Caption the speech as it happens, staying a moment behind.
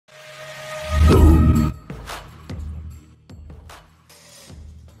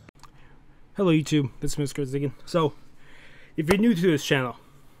Hello YouTube, this is Mr. Ziggin. So, if you're new to this channel,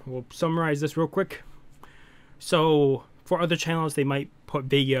 we'll summarize this real quick. So, for other channels, they might put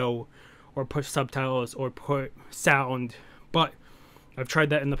video, or put subtitles, or put sound, but I've tried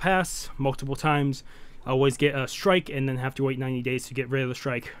that in the past, multiple times. I always get a strike, and then have to wait 90 days to get rid of the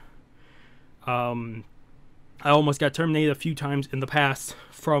strike. I almost got terminated a few times in the past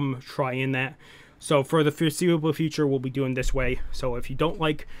from trying that. So for the foreseeable future, we'll be doing this way. So if you don't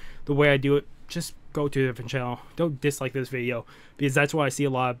like the way I do it, just go to a different channel. Don't dislike this video, because that's why I see a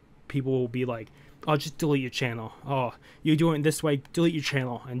lot of people will be like, oh, just delete your channel. Oh, you're doing it this way, delete your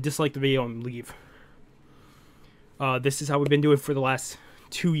channel and dislike the video and leave. This is how we've been doing for the last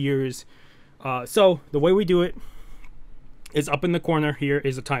 2 years. So the way we do it is up in the corner here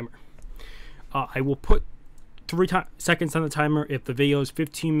is a timer. I will put 3 seconds on the timer if the video is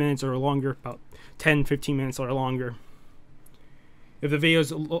 15 minutes or longer, about 10-15 minutes or longer. If the video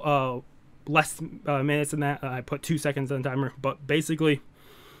is less minutes than that, I put 2 seconds on the timer. But basically,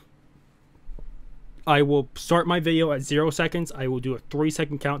 I will start my video at 0 seconds. I will do a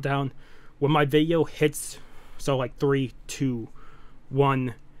 3-second countdown. When my video hits, so like 3, 2,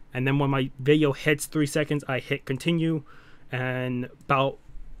 1, and then when my video hits 3 seconds, I hit continue, and about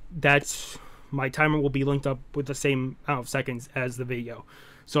that's my timer will be linked up with the same amount of seconds as the video.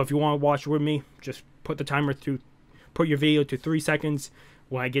 So if you want to watch with me, just put the timer through, put your video to 3 seconds.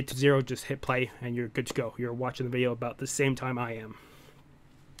 When I get to 0, just hit play and you're good to go. You're watching the video about the same time I am.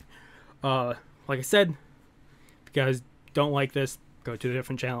 Like I said, if you guys don't like this, go to a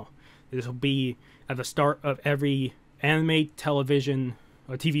different channel. This will be at the start of every anime, television,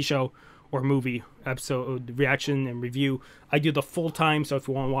 or TV show, or movie episode reaction and review. I do the full time, so if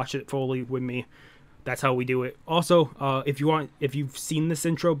you want to watch it fully with me, that's how we do it. Also, if you've seen this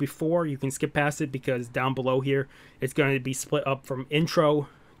intro before, you can skip past it, because down below here it's going to be split up from intro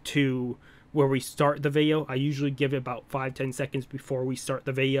to where we start the video. I usually give it about 5-10 seconds before we start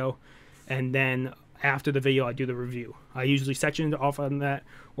the video, and then after the video I do the review. I usually section it off on that,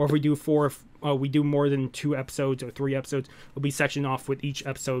 or if we do we do more than 2 episodes or 3 episodes, it'll be sectioned off with each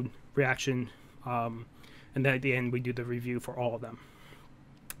episode reaction, and then at the end we do the review for all of them.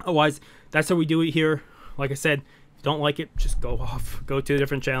 Otherwise, that's how we do it here. Like I said, if you don't like it, just go to a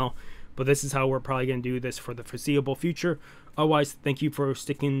different channel. But this is how we're probably going to do this for the foreseeable future. Otherwise, thank you for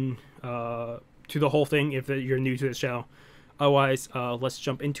sticking to the whole thing if you're new to this channel. Otherwise, let's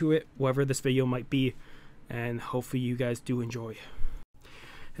jump into it, whatever this video might be, and hopefully you guys do enjoy.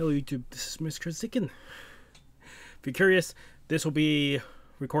 Hello YouTube, this is Mr. Ziggin. If you're curious, this will be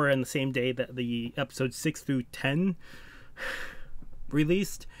recorded on the same day that the episodes 6 through 10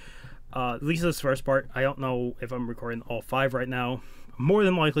 released. At least this first part. I don't know if I'm recording all 5 right now. I'm more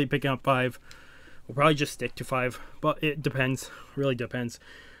than likely picking up 5. We'll probably just stick to 5, but it depends. Really depends.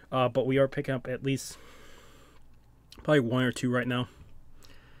 But we are picking up at least probably 1 or 2 right now.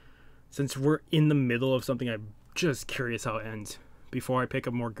 Since we're in the middle of something, I'm just curious how it ends before I pick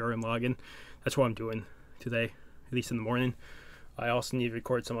up more Gurren Lagann. That's what I'm doing today, at least in the morning. I also need to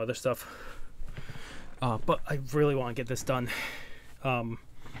record some other stuff. But I really want to get this done.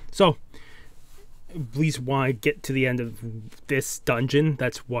 So, at least want to get to the end of this dungeon.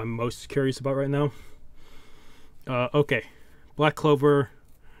 That's what I'm most curious about right now. Okay. Black Clover,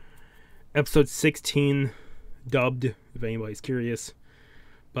 episode 16, dubbed, if anybody's curious.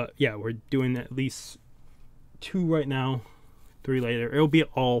 But yeah, we're doing at least 2 right now, 3 later. It'll be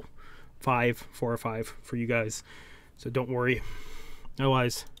all 4 or 5 for you guys, so don't worry.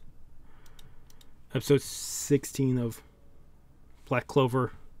 Otherwise, episode 16 of Black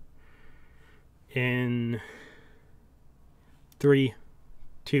Clover in 3,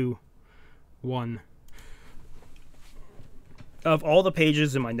 2, 1. Of all the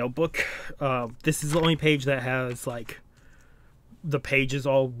pages in my notebook, this is the only page that has, like, the page is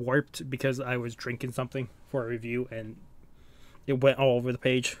all warped because I was drinking something for a review and it went all over the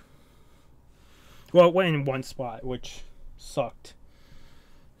page. Well, it went in one spot, which sucked.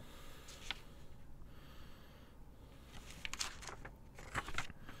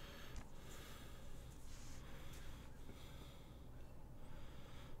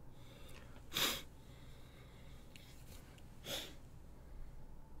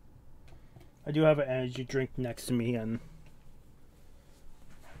 I do have an energy drink next to me and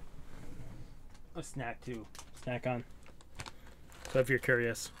a snack to snack on. So if you're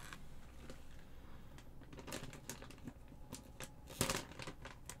curious.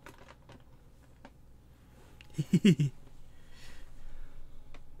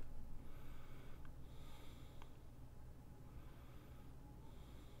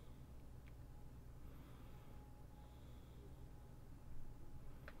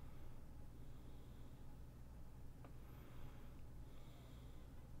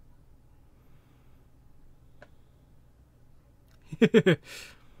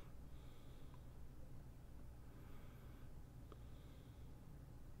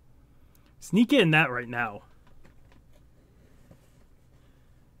 Sneak in that right now.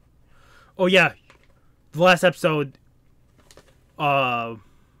 Oh yeah, the last episode,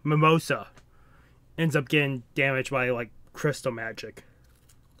 Mimosa ends up getting damaged by like crystal magic.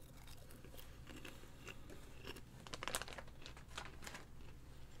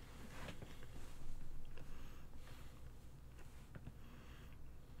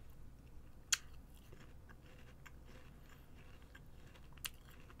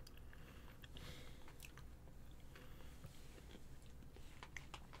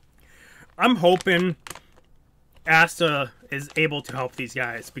 I'm hoping Asta is able to help these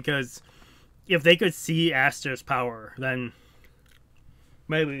guys, because if they could see Asta's power, then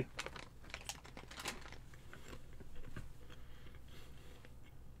maybe.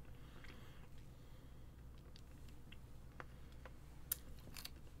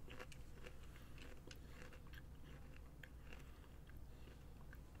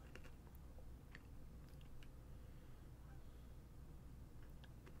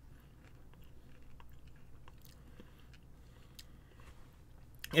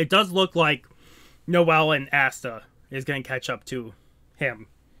 It does look like Noelle and Asta is going to catch up to him.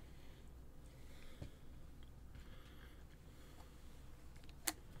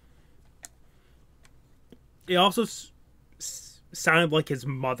 It also sounded like his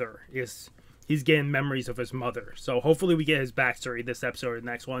mother is... He's getting memories of his mother. So hopefully we get his backstory this episode or the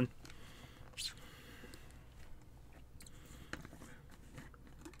next one.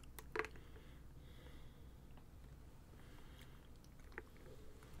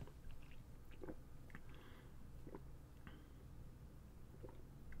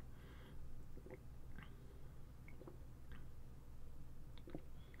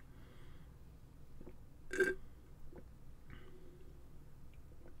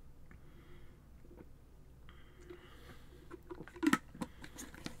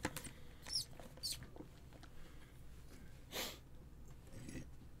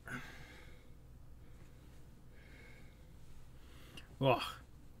 Ugh.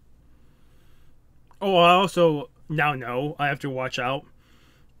 Oh, I also now know I have to watch out.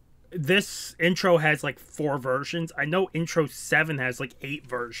 This intro has like 4 versions. I know intro 7 has like 8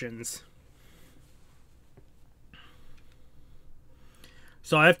 versions.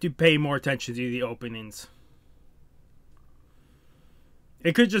 So I have to pay more attention to the openings.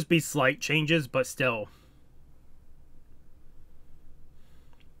 It could just be slight changes, but still.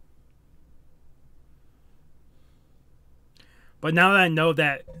 But now that I know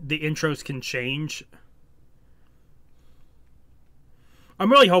that the intros can change,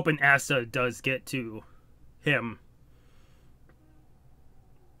 I'm really hoping Asta does get to him.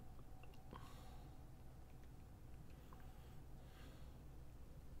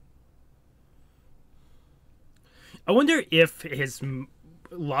 I wonder if his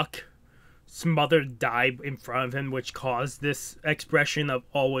luck mother died in front of him, which caused this expression of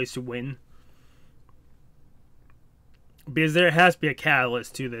always to win. Because there has to be a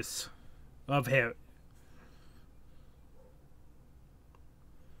catalyst to this of him.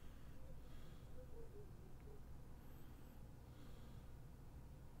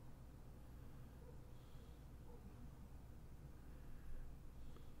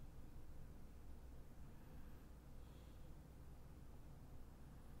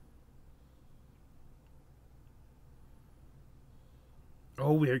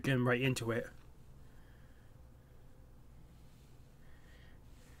 Oh, we're getting right into it.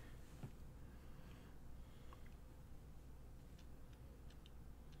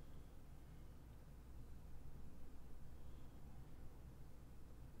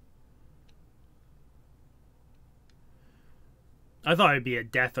 I thought it'd be a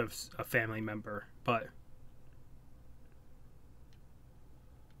death of a family member, but...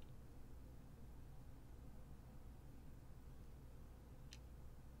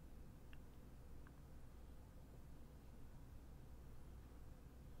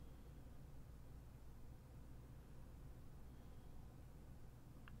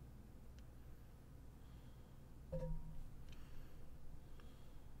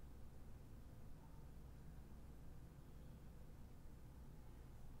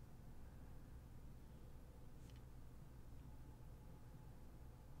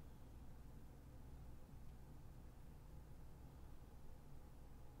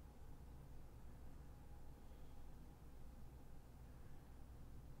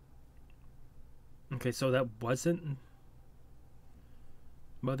 Okay, so that wasn't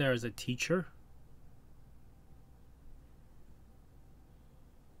Mother as a teacher?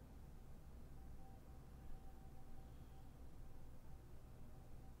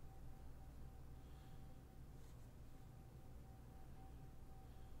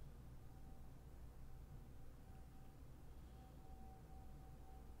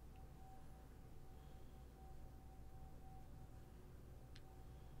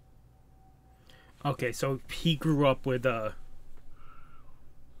 Okay, so he grew up with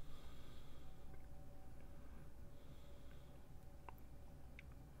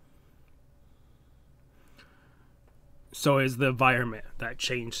so is the environment that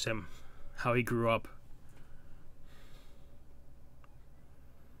changed him, how he grew up.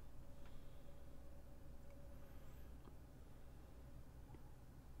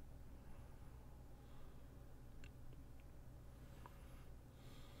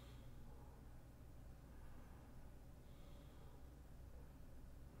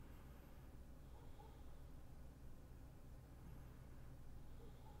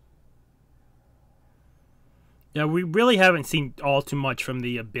 Yeah, we really haven't seen all too much from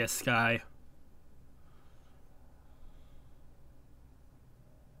the Abyss guy.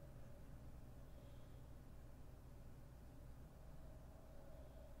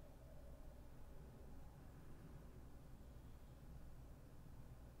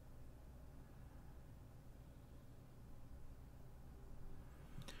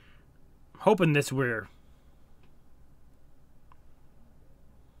 Hoping this we're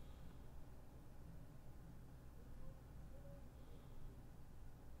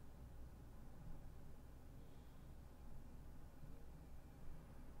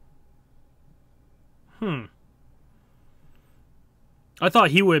I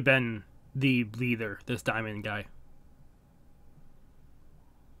thought he would have been the leader, this diamond guy.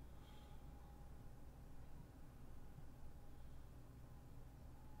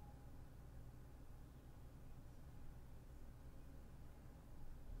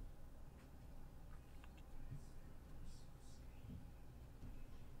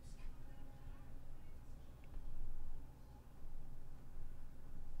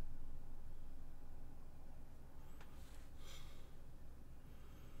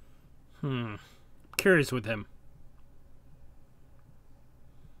 Curious with him.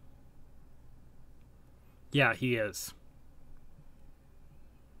 Yeah, he is.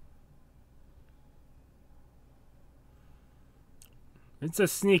 It's a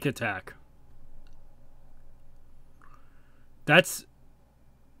sneak attack. That's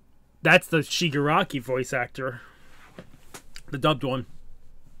the Shigaraki voice actor. The dubbed one.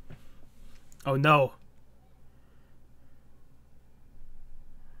 Oh no.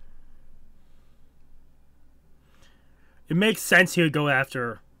 It makes sense he would go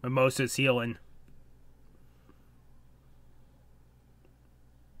after Mimosa's healing.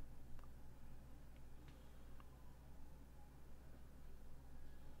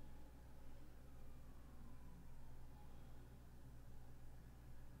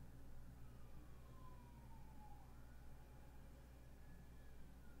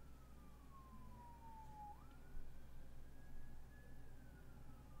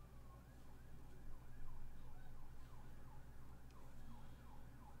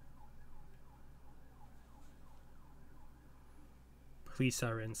 Police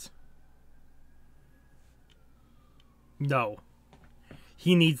sirens. No.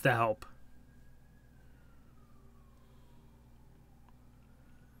 He needs the help.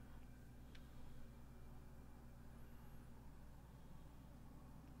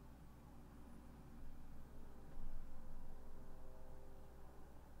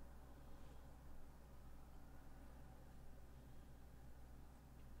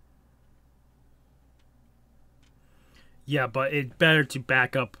 Yeah, but it's better to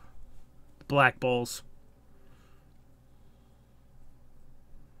back up Black Bulls.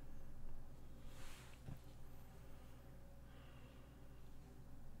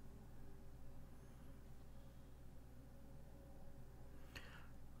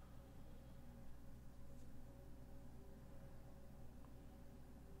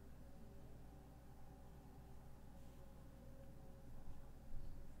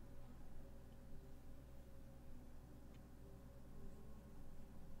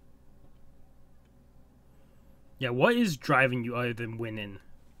 Yeah, what is driving you other than winning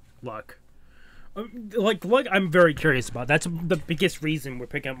luck? Like, luck, I'm very curious about. That's the biggest reason we're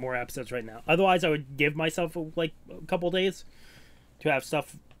picking up more episodes right now. Otherwise, I would give myself like a couple days to have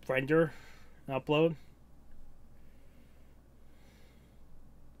stuff render and upload.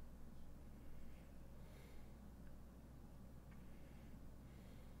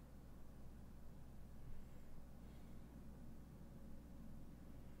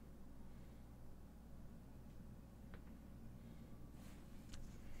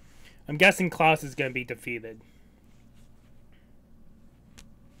 I'm guessing Klaus is going to be defeated.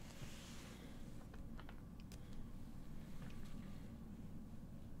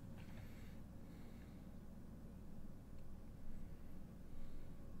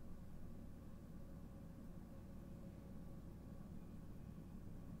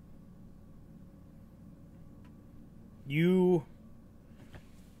 You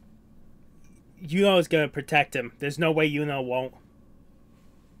Yuno is gonna protect him. There's no way Yuno won't.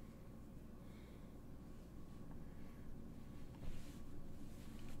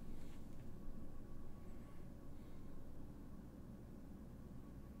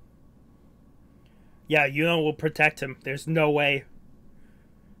 Yeah, Yuno will protect him. There's no way.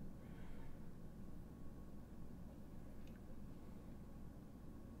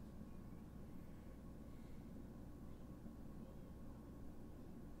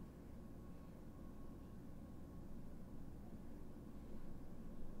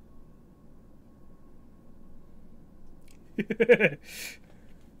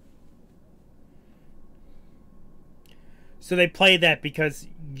 So they play that because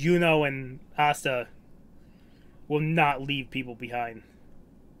Yuno and Asta will not leave people behind.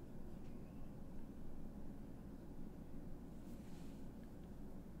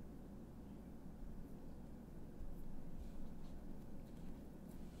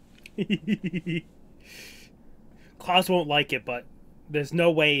 Klaus won't like it, but there's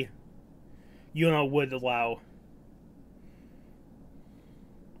no way Yuno would allow.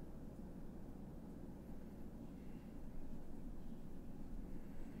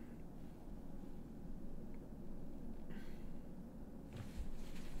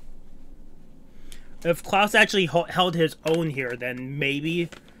 If Klaus actually held his own here, then maybe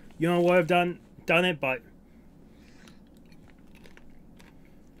Yuno would have done it, but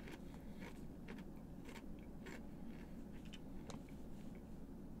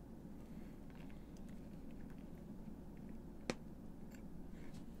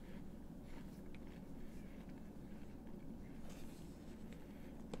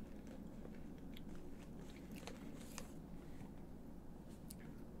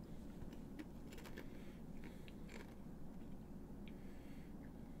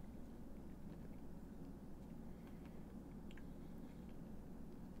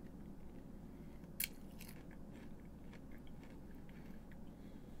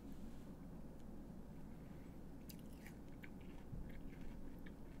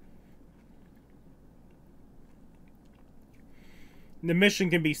the mission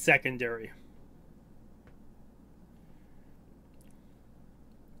can be secondary.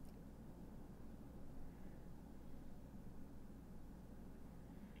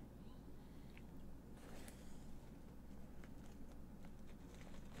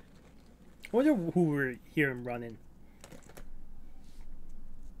 I wonder who we're hearing running.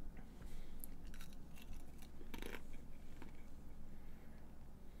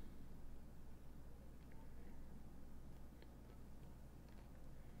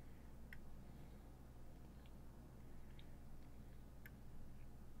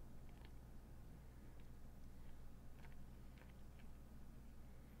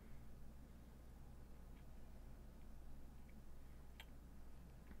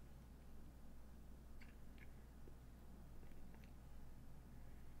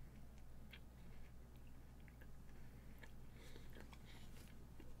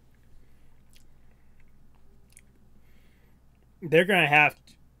 They're gonna have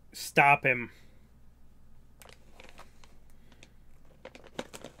to stop him.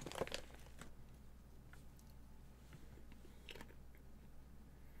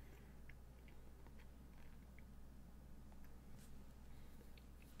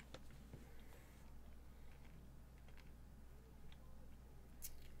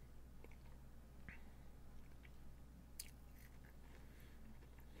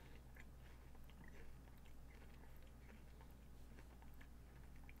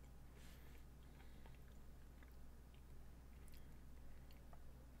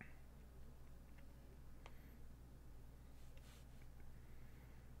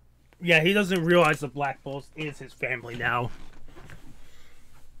 Yeah, he doesn't realize the Black Bulls is his family now.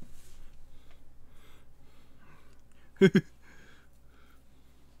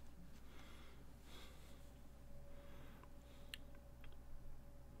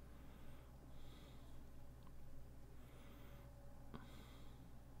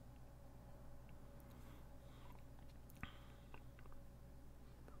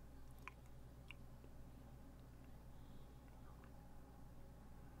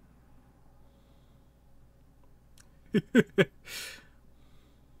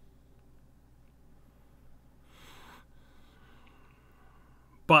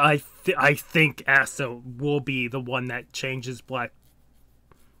 But I think Asa will be the one that changes Black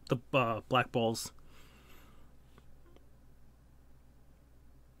Bulls.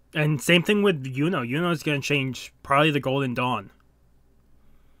 And same thing with Yuno. Yuno's gonna change probably the Golden Dawn.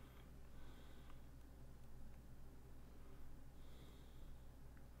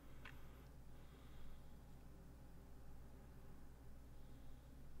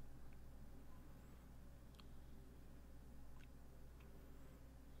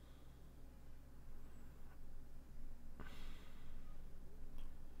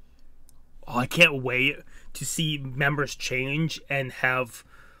 Oh, I can't wait to see members change and have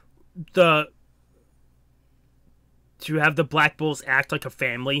the Black Bulls act like a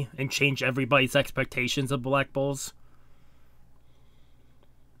family and change everybody's expectations of Black Bulls.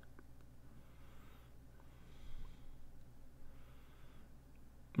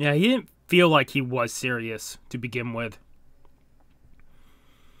 Yeah, he didn't feel like he was serious to begin with.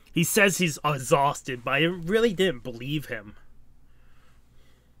 He says he's exhausted, but I really didn't believe him.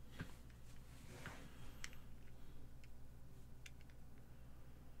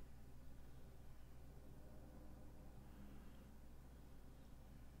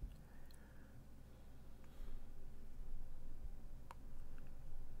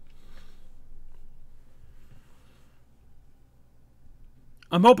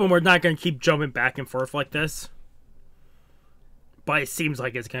 I'm hoping we're not going to keep jumping back and forth like this. But it seems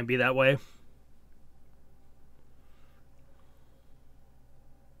like it's going to be that way.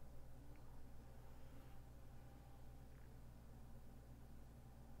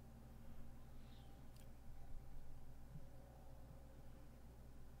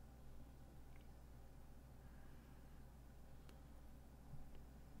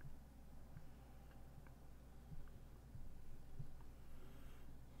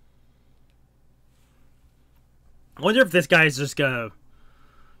 I wonder if this guy is just gonna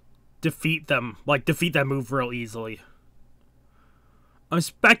defeat them, like defeat that move real easily. I'm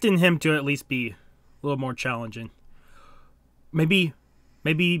expecting him to at least be a little more challenging. Maybe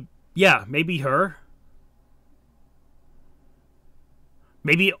her.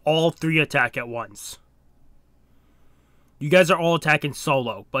 Maybe all three attack at once. You guys are all attacking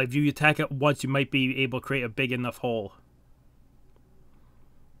solo, but if you attack at once, you might be able to create a big enough hole.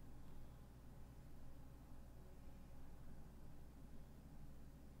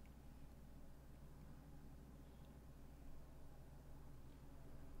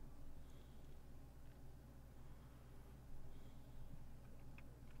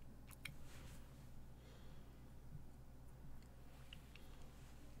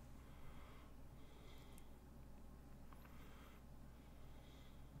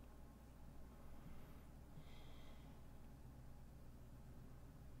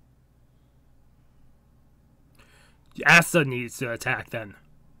 Asta needs to attack then.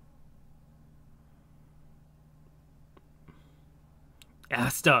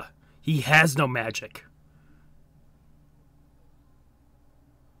 Asta, he has no magic.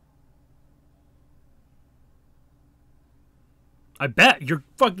 I bet you're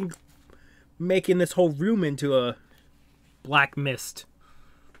fucking making this whole room into a black mist.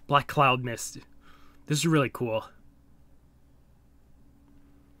 Black cloud mist. This is really cool.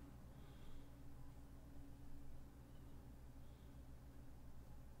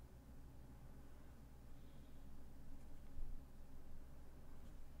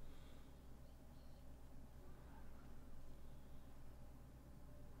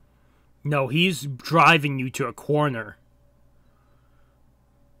 No, he's driving you to a corner.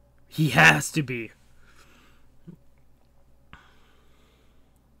 He has to be.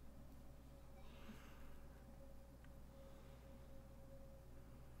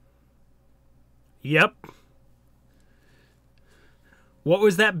 Yep. What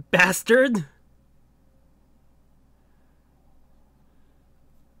was that bastard?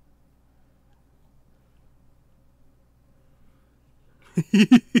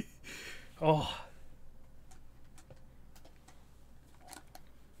 Oh.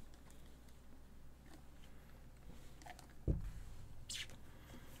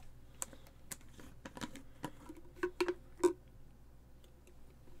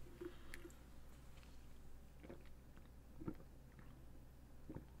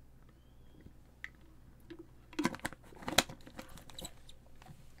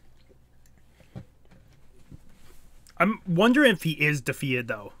 I'm wondering if he is defeated,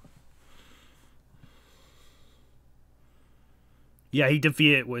 though. Yeah, he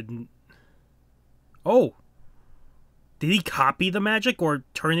defeated with... Oh. Did he copy the magic or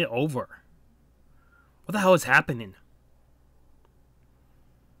turn it over? What the hell is happening?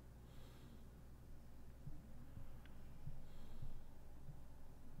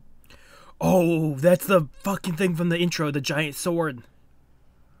 Oh, that's the fucking thing from the intro, the giant sword.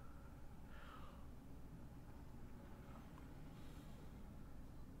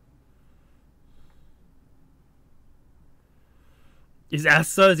 Is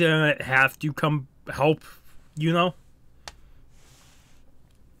Asta gonna have to come help, you know?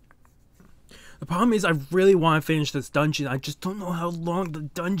 The problem is I really want to finish this dungeon. I just don't know how long the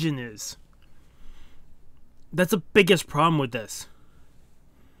dungeon is. That's the biggest problem with this.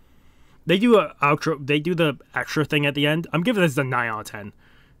 They do a outro. They do the extra thing at the end. I'm giving this a 9 out of 10.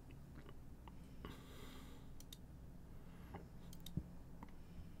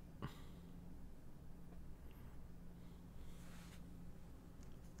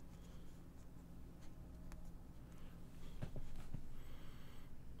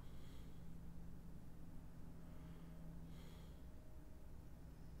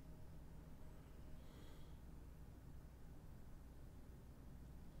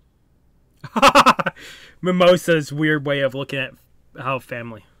 Mimosa's weird way of looking at how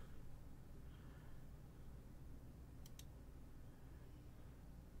family.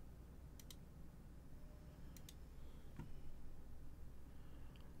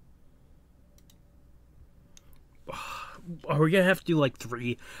 Are we gonna have to do like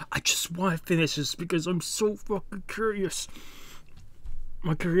 3? I just want to finish this because I'm so fucking curious.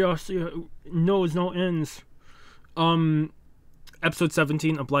 My curiosity knows no ends. Episode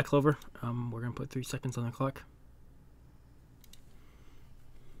 17 of Black Clover. We're gonna put 3 seconds on the clock.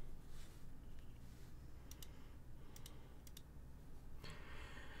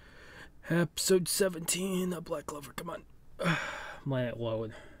 Episode 17 of Black Clover. Come on. Let it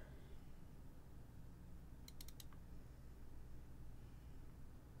load.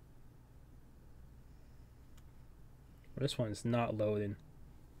 This one's not loading.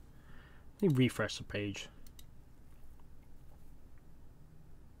 Let me refresh the page.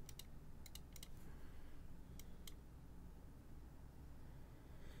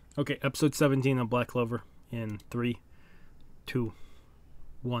 Okay, episode 17 of Black Clover in 3, 2,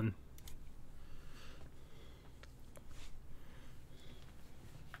 1.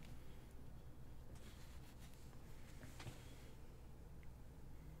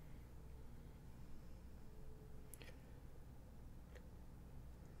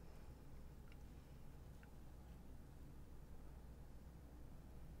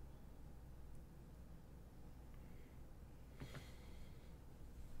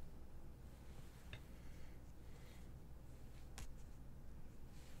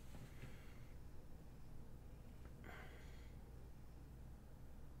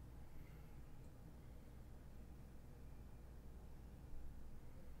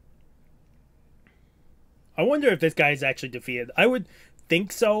 I wonder if this guy is actually defeated. I would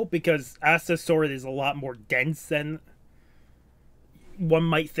think so, because Asta's sword is a lot more dense than one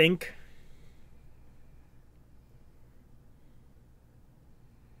might think.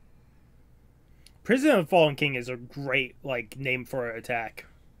 Prison of the Fallen King is a great, like, name for an attack.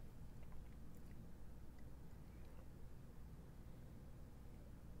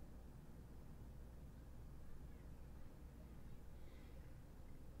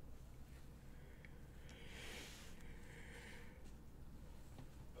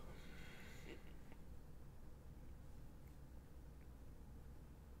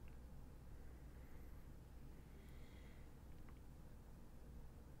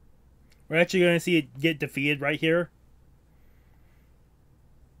 We're actually going to see it get defeated right here.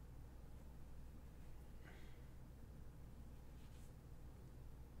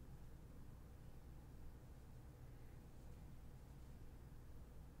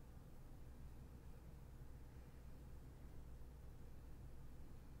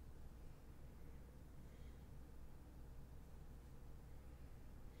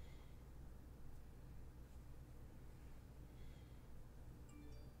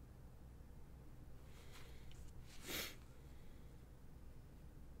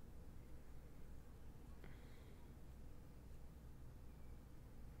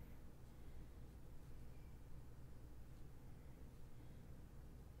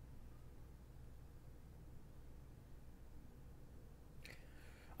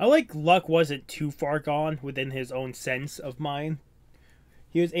 I like Luck wasn't too far gone within his own sense of mind.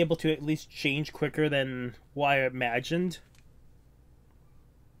 He was able to at least change quicker than what I imagined.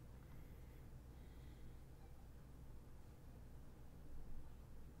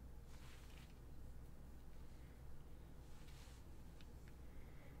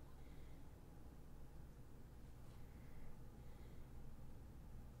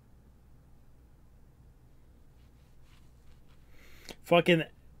 Fucking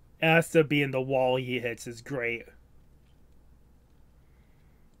Asta being the wall he hits is great.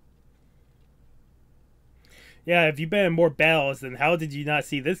 Yeah, if you've been in more battles, then how did you not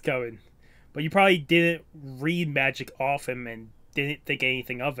see this coming? But you probably didn't read magic off him and didn't think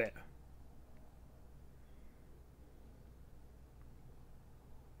anything of it.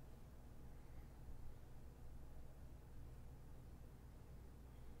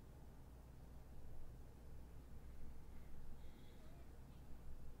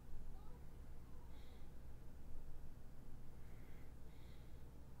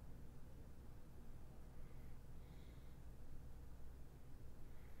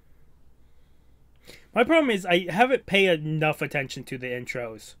 My problem is I haven't paid enough attention to the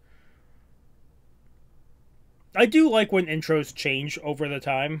intros. I do like when intros change over the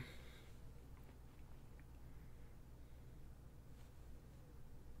time.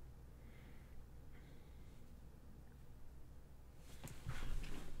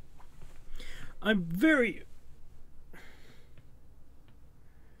 I'm very...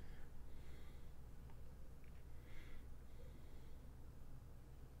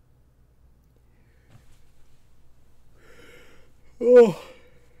 Oh.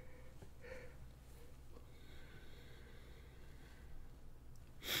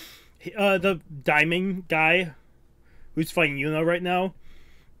 The diamond guy who's fighting Yuno right now,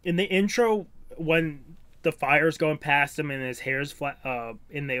 in the intro, when the fire's going past him and his hair's flat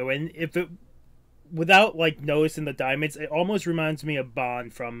in the wind, if it, without like noticing the diamonds, it almost reminds me of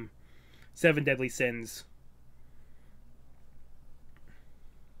Bond from Seven Deadly Sins.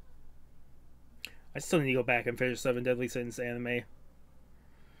 I still need to go back and finish Seven Deadly Sins anime.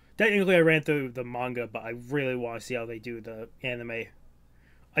 Technically, I ran through the manga, but I really want to see how they do the anime.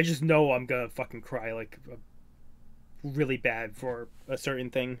 I just know I'm gonna fucking cry like really bad for a certain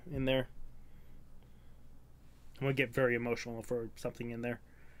thing in there. I'm gonna get very emotional for something in there.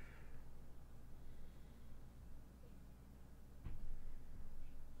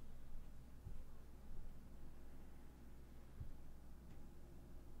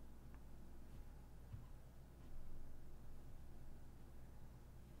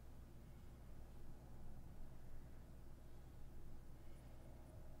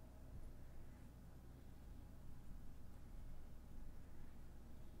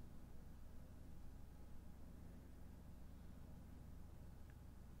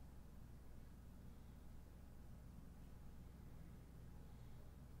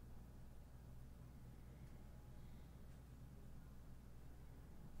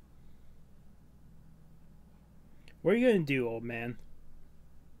 What are you gonna do, old man?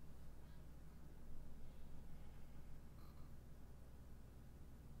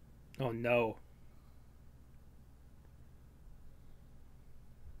 Oh no.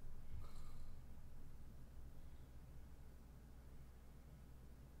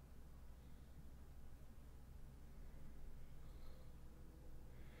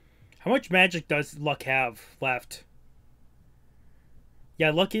 How much magic does Luck have left? Yeah,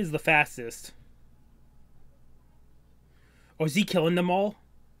 Luck is the fastest. Or is he killing them all?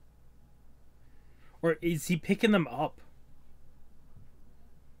 Or is he picking them up?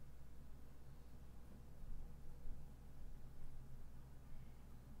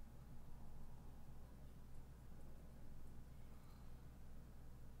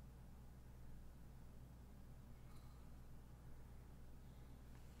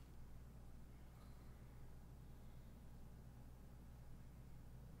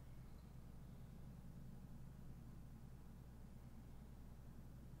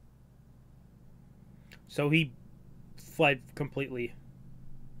 So he fled completely.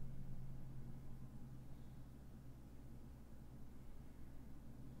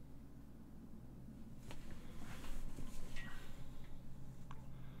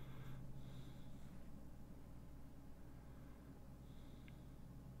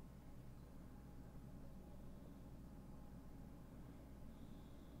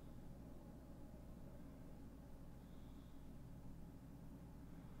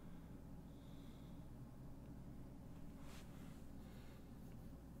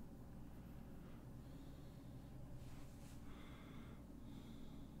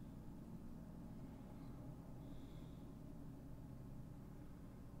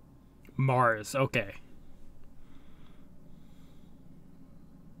 Mars, okay.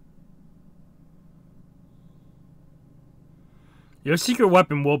 Your secret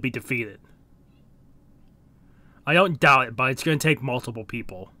weapon will be defeated. I don't doubt it, but it's going to take multiple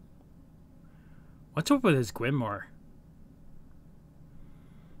people. What's up with his Grimoire?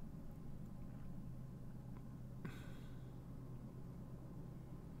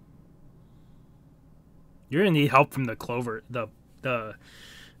 You're gonna need help from the Clover.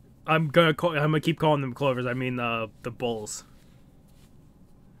 I'm gonna keep calling them Clovers. I mean the bulls.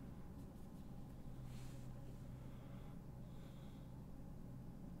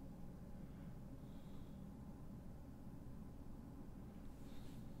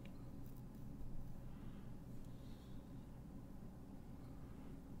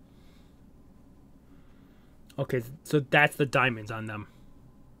 Okay, so that's the diamonds on them.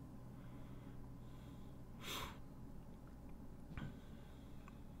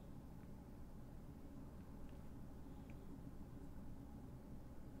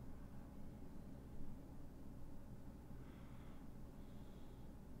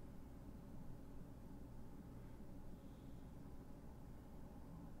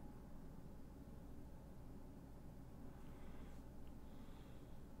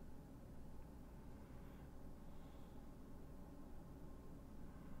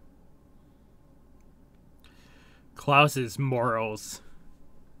 Klaus's morals.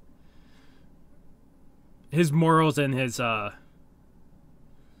 His morals and his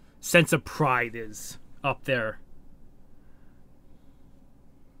sense of pride is up there.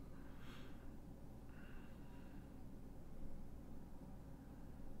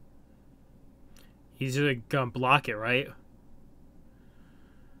 He's just gonna block it, right?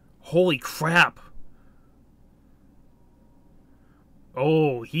 Holy crap.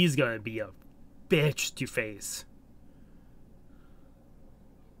 Oh, he's gonna be a bitch to face.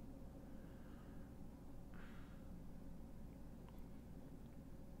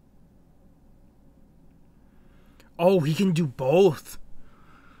 Oh, he can do both.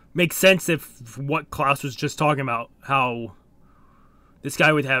 Makes sense if what Klaus was just talking about, how this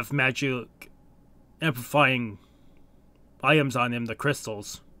guy would have magic amplifying items on him, the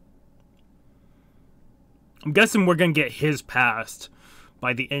crystals. I'm guessing we're gonna get his past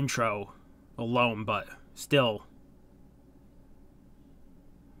by the intro alone, but still.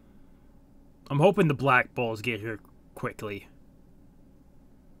 I'm hoping the Black Bulls get here quickly.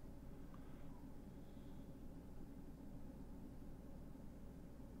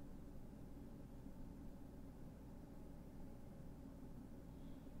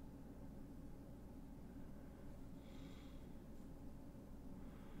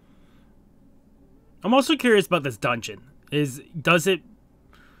 I'm also curious about this dungeon. Does it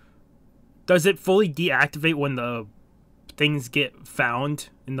fully deactivate when the things get found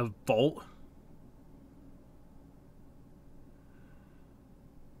in the vault?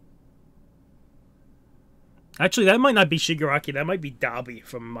 Actually, that might not be Shigaraki. That might be Dabi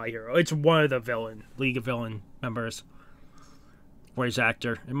from My Hero. It's one of the League of Villain members. Voice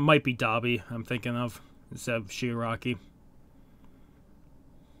actor. It might be Dabi I'm thinking of instead of Shigaraki.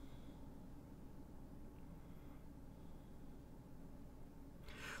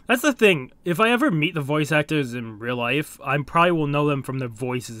 That's the thing. If I ever meet the voice actors in real life, I probably will know them from their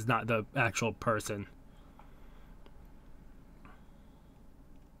voices, not the actual person.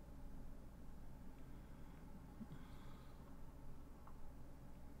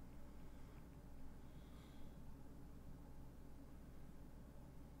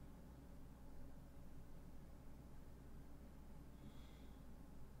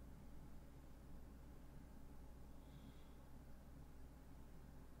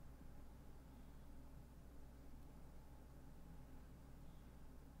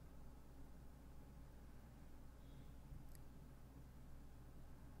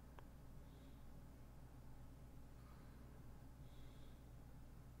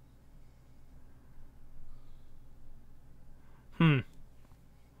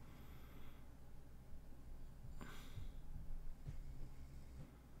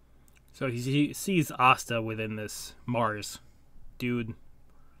 So he sees Asta within this Mars dude.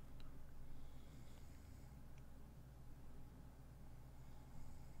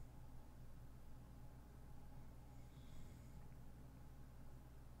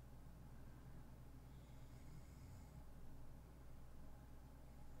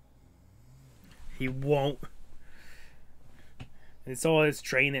 He won't. It's all his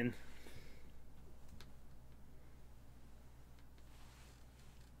training.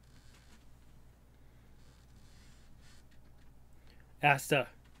 Asta.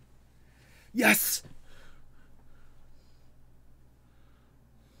 Yes!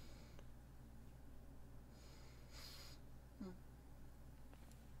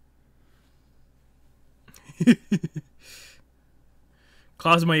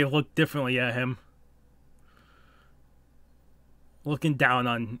 Klaus might look differently at him. Looking down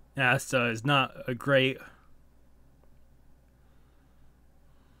on Asta is not a great...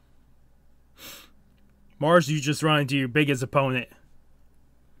 Mars, you just run into your biggest opponent.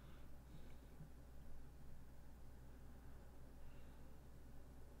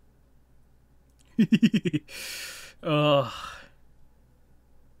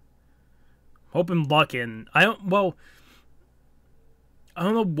 Hoping luck in. I don't know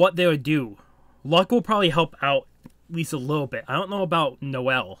what they would do. Luck will probably help out at least a little bit. I don't know about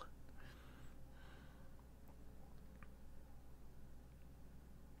Noel.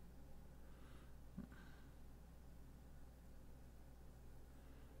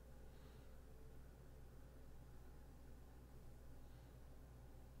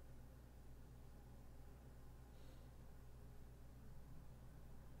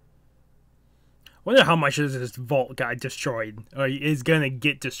 Wonder how much of this vault got destroyed, or is gonna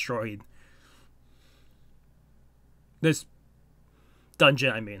get destroyed. This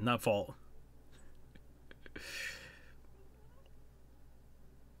dungeon, I mean, not vault.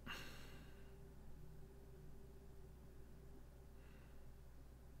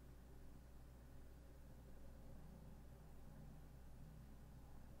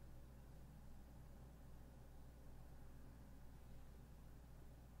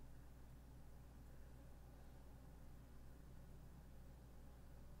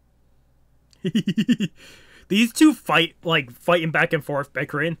 These two fighting back and forth,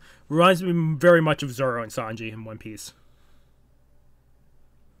 bickering, reminds me very much of Zoro and Sanji in One Piece.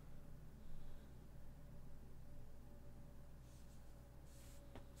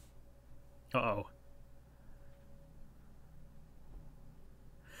 Uh-oh.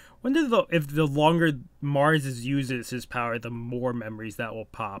 Wonder if the longer Mars uses his power, the more memories that will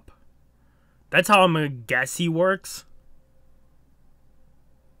pop. That's how I'm gonna guess he works.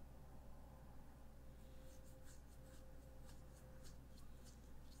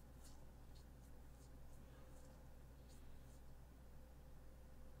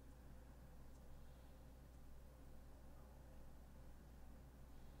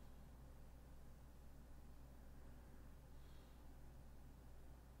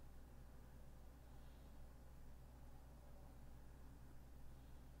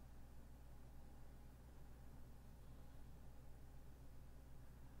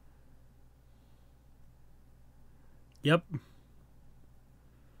 Yep.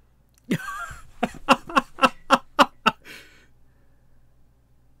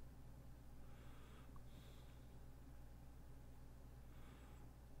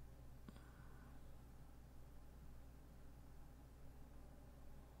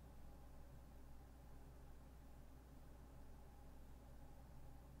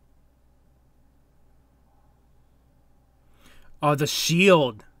 Oh, the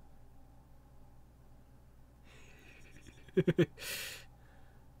shield.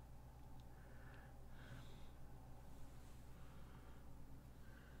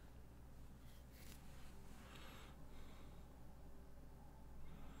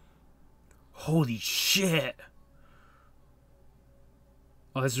 Holy shit.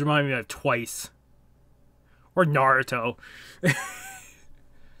 Oh, this reminds me of Twice. Or Naruto.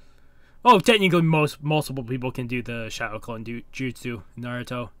 Oh, technically multiple people can do the Shadow Clone Jutsu in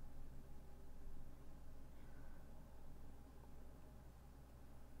Naruto.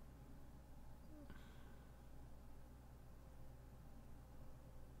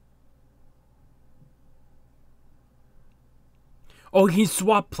 Oh, he can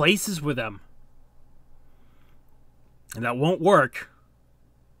swap places with them. And that won't work.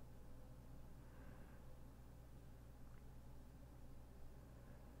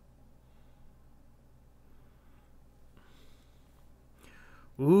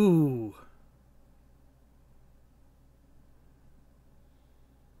 Ooh.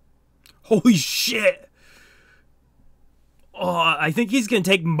 Holy shit. Oh, I think he's going to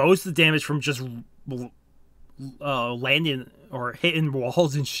take most of the damage from just landing or hitting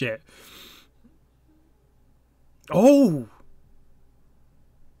walls and shit. Oh.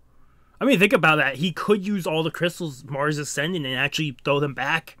 I mean, think about that. He could use all the crystals Mars is sending and actually throw them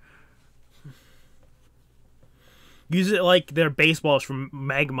back. Use it like they're baseballs from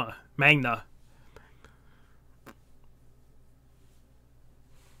Magna.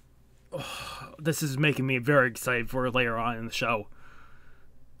 Oh, this is making me very excited for later on in the show.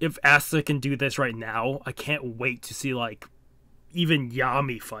 If Asta can do this right now, I can't wait to see, like, even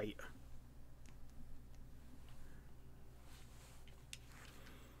Yami fight.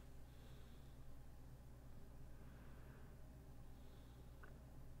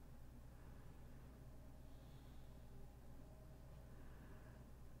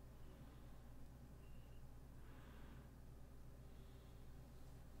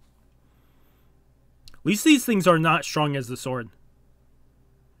 At least these things are not strong as the sword.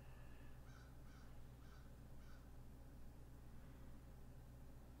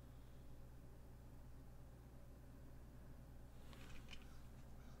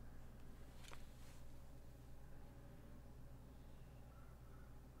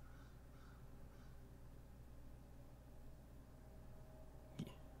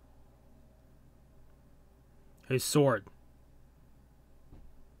 His sword.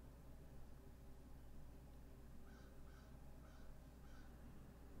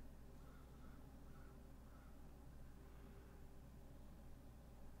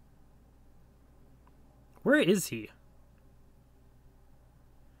 Where is he?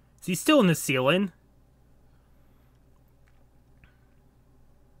 Is he still in the ceiling?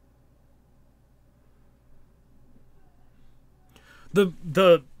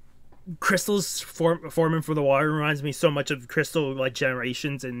 The crystals forming for the water reminds me so much of crystal like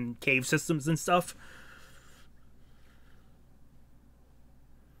generations and cave systems and stuff.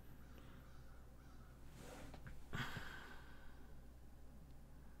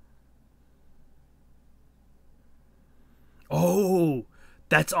 Oh,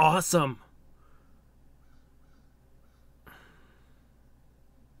 that's awesome.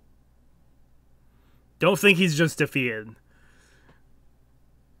 Don't think he's just defeated.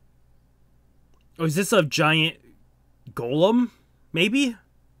 Oh, is this a giant golem? Maybe?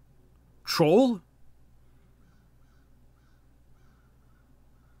 Troll?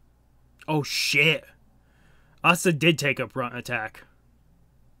 Oh, shit. Asa did take a front attack.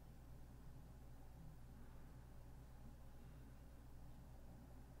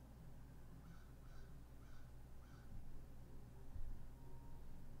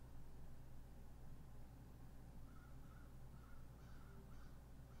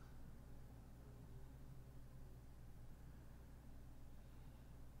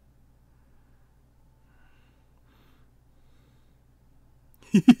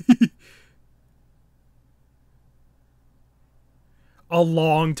 A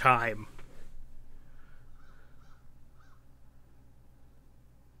long time.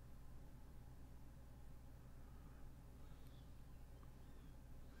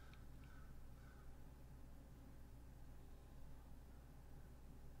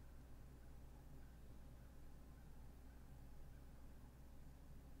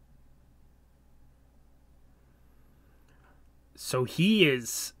 So he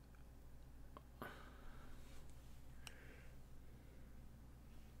is...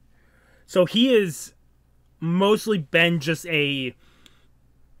 So he is mostly been just a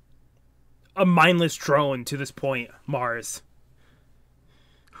mindless drone to this point, Mars.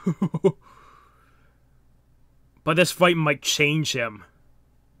 But this fight might change him.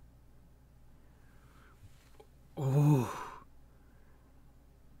 Ooh.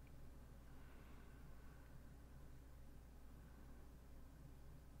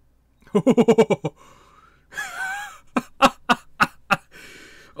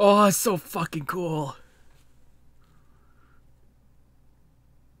 Oh, it's so fucking cool.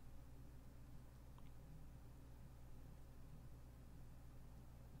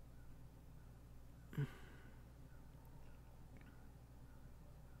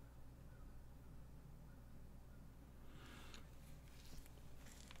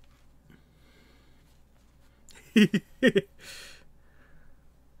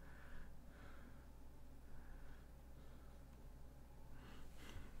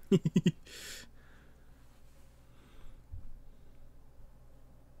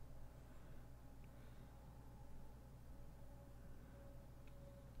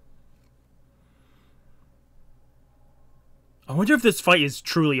 I wonder if this fight is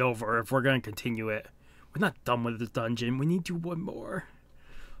truly over, if we're going to continue it. We're not done with this dungeon. We need to do one more.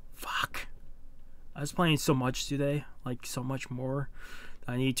 Fuck. I was playing so much today. Like, so much more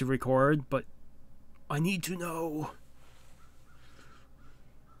I need to record, but I need to know.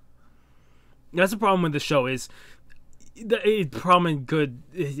 That's the problem with the show is... The problem is good.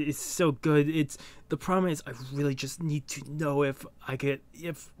 It's so good. The problem is I really just need to know if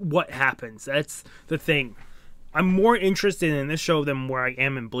what happens. That's the thing. I'm more interested in this show than where I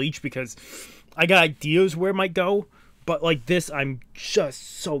am in Bleach because I got ideas where it might go, but like this, I'm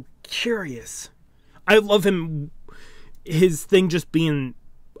just so curious. I love his thing just being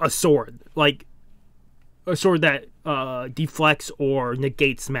a sword, like a sword that deflects or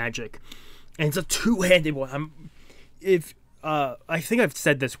negates magic, and it's a two-handed one. I think I've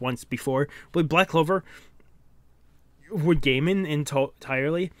said this once before, but Black Clover, with gaming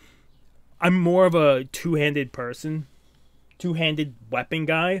entirely, I'm more of a two-handed person, two-handed weapon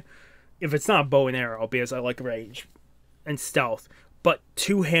guy. If it's not bow and arrow, because I like range and stealth, but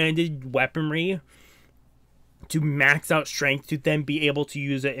two-handed weaponry to max out strength to then be able to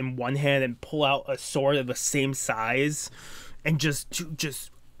use it in one hand and pull out a sword of the same size and just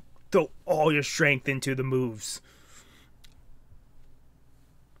throw all your strength into the moves.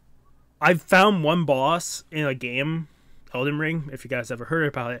 I've found one boss in a game, Elden Ring, if you guys ever heard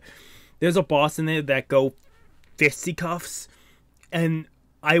about it. There's a boss in there that go fisticuffs, and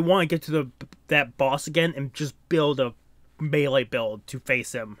I want to get to that boss again and just build a melee build to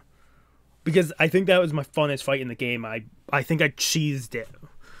face him. Because I think that was my funnest fight in the game. I think I cheesed it,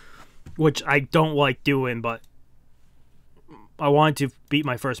 which I don't like doing, but I wanted to beat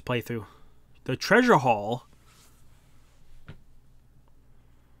my first playthrough. The treasure hall...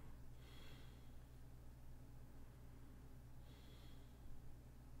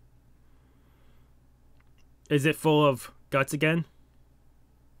 Is it full of guts again?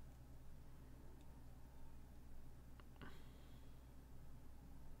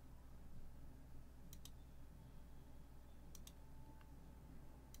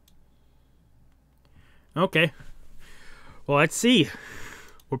 Okay. Well, let's see.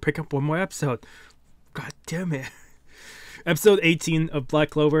 We'll pick up one more episode. God damn it. Episode 18 of Black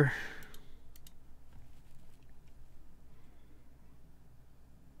Clover.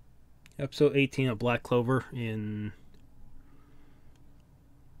 Episode 18 of Black Clover in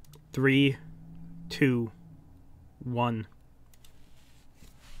 3, 2, 1.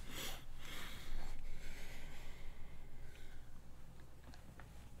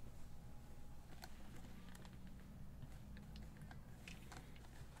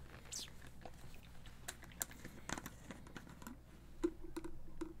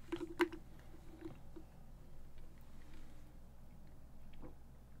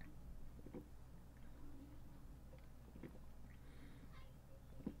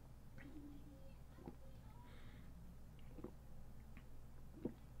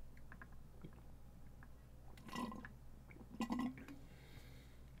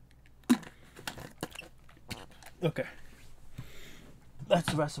 Okay. That's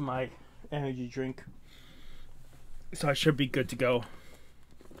the rest of my energy drink. So I should be good to go.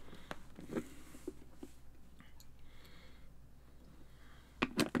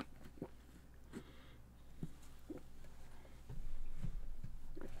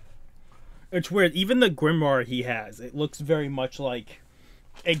 It's weird. Even the grimoire he has, it looks very much like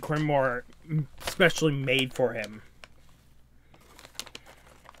a grimoire specially made for him.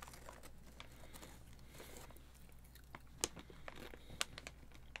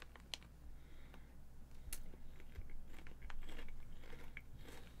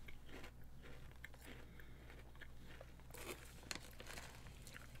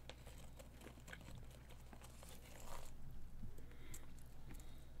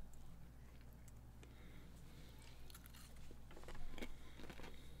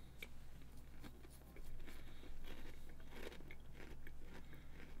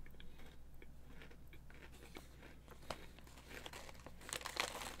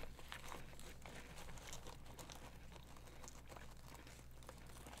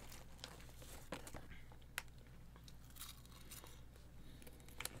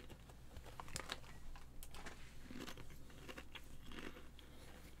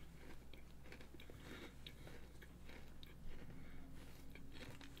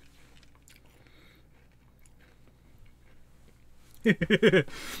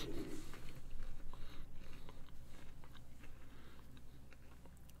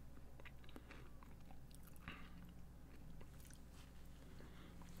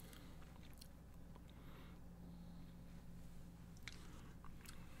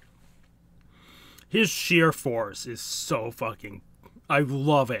 His sheer force is so fucking... I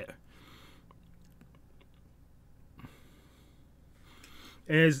love it.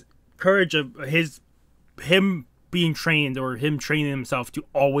 And his courage of him being trained, or him training himself to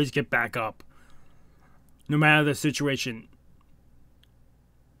always get back up, no matter the situation.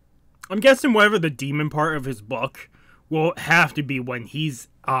 I'm guessing whatever the demon part of his book will have to be when he's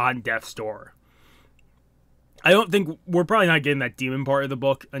on death's door. I don't think... We're probably not getting that demon part of the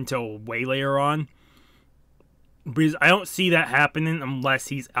book until way later on. Because I don't see that happening unless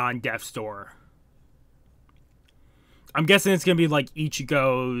he's on death's door. I'm guessing it's going to be like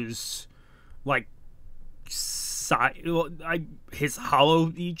Ichigo's, like, side... his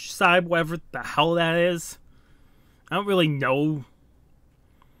hollow each side, whatever the hell that is. I don't really know.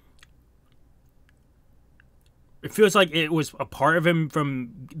 It feels like it was a part of him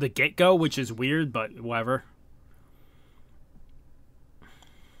from the get-go, which is weird, but whatever.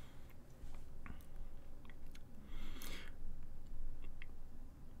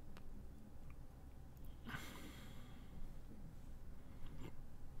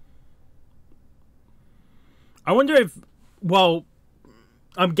 I wonder if... Well,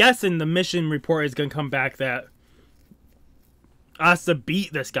 I'm guessing the mission report is going to come back that has to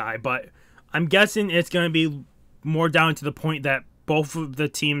beat this guy, but I'm guessing it's going to be more down to the point that both of the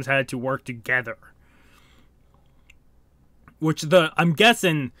teams had to work together. Which I'm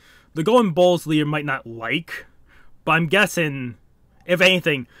guessing the Golden Bulls leader might not like, but I'm guessing, if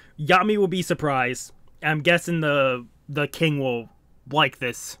anything, Yami will be surprised. And I'm guessing the king will like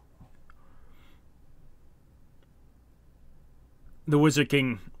this. The Wizard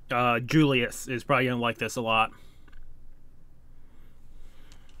King, Julius, is probably going to like this a lot.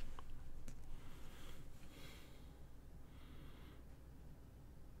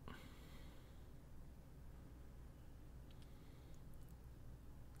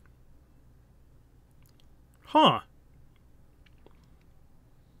 Huh.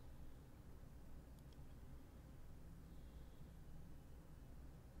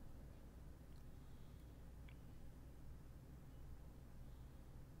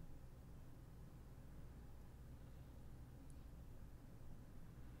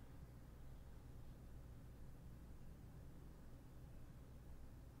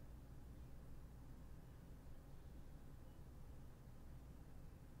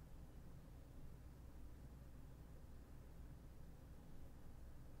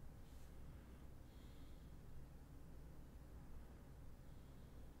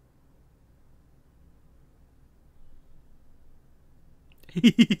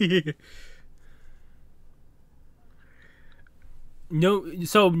 No,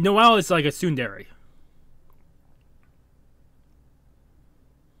 so Noelle is like a tsundere.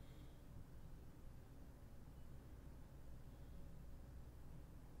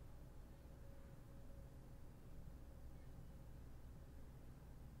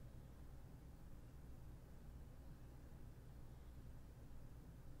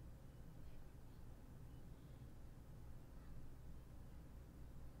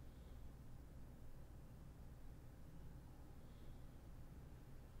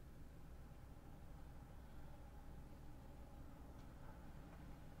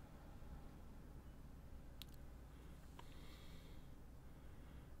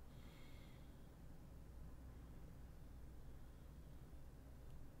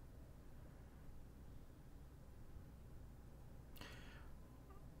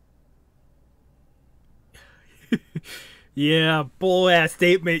 Yeah, bull ass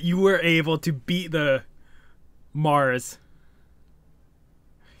statement. You were able to beat the Mars.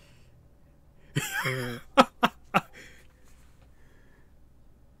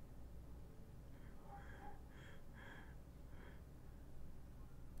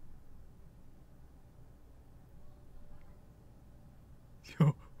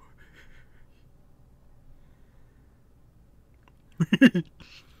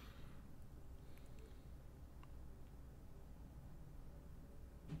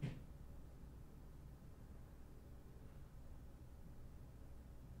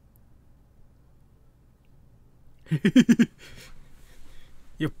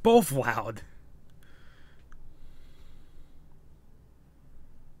 You're both loud.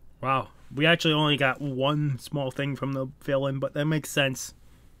 Wow. We actually only got one small thing from the villain, but that makes sense.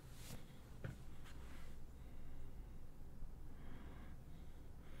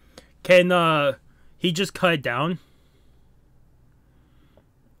 Can he just cut it down?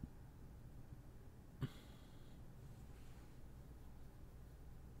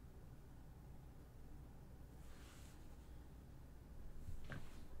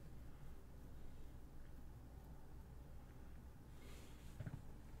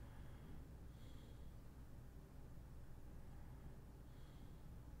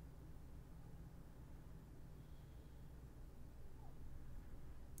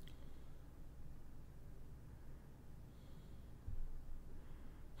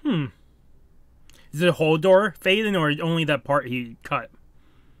 Is it a whole door fading or only that part he cut?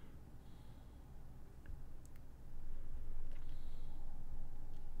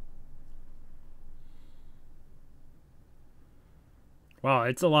 Wow,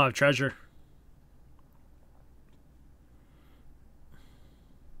 it's a lot of treasure.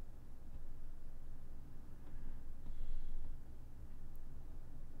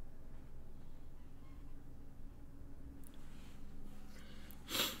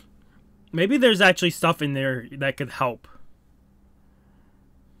 Maybe there's actually stuff in there that could help.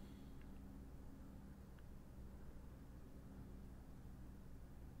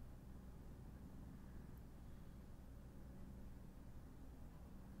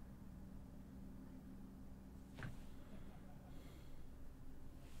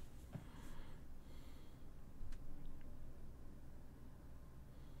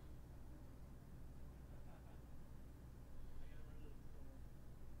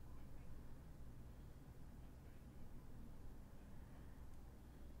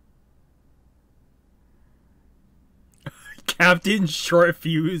 Captain Short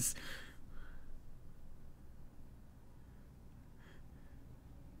Fuse.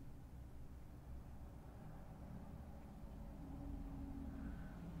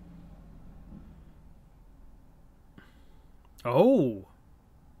 Oh.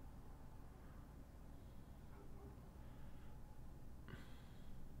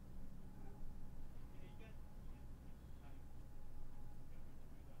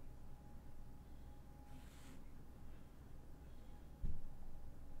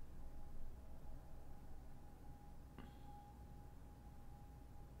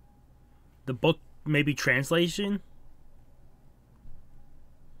 The book, maybe translation?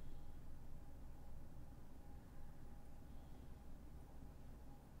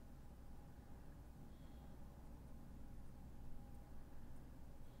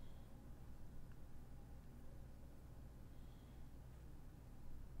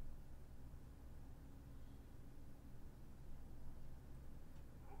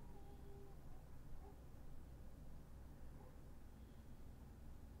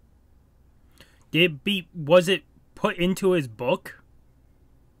 Was it put into his book?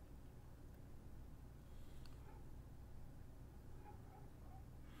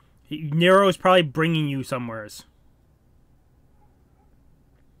 Nero's probably bringing you somewheres.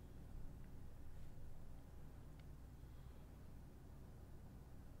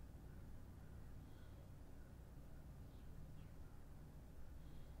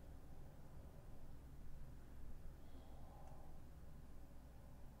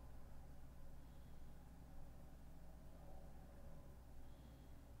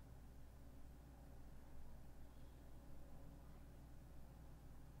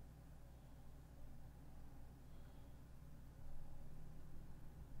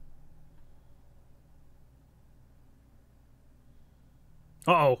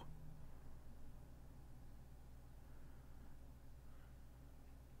 Uh-oh.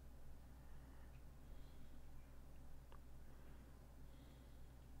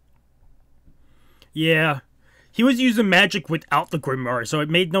 Yeah. He was using magic without the Grimoire, so it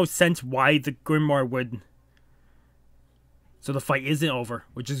made no sense why the Grimoire would... So the fight isn't over,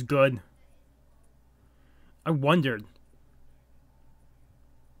 which is good. I wondered.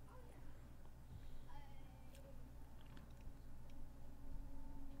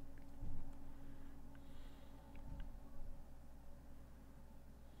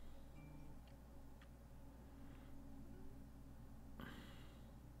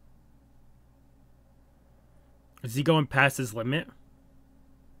 Is he going past his limit?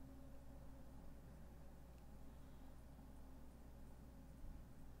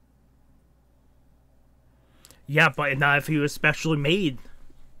 Yeah, but not if he was specially made.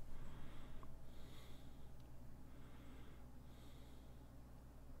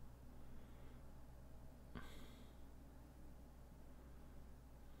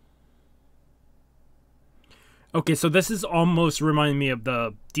 Okay, so this is almost reminding me of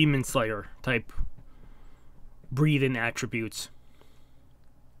the Demon Slayer type breed and attributes.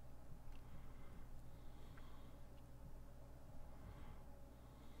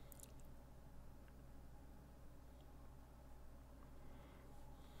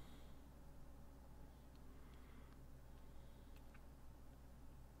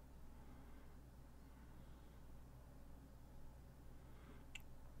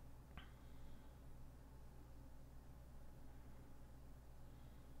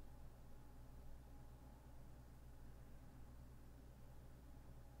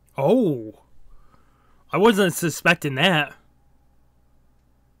 Oh, I wasn't suspecting that.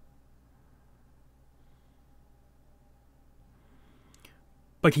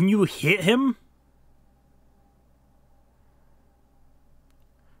 But can you hit him?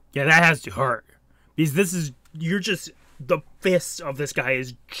 Yeah, that has to hurt. Because this is... You're just... The fist of this guy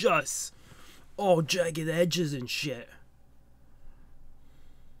is just... all jagged edges and shit.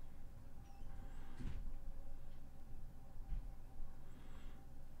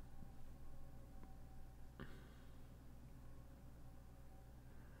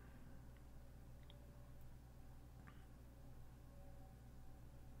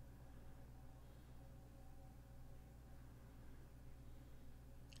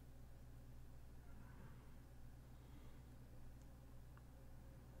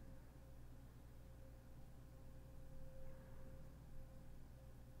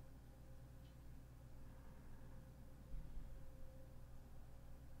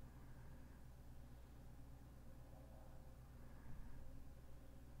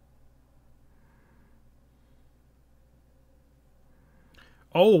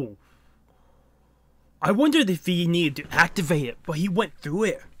 Oh. I wondered if he needed to activate it, but he went through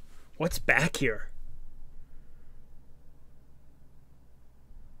it. What's back here?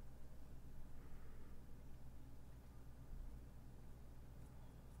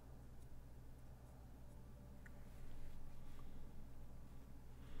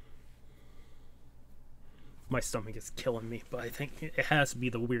 My stomach is killing me, but I think it has to be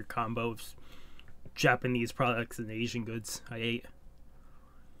the weird combo of Japanese products and Asian goods I ate.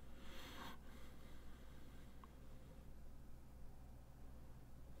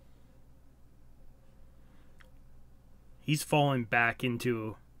 He's falling back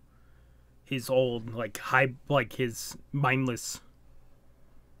into his old, like, his mindless...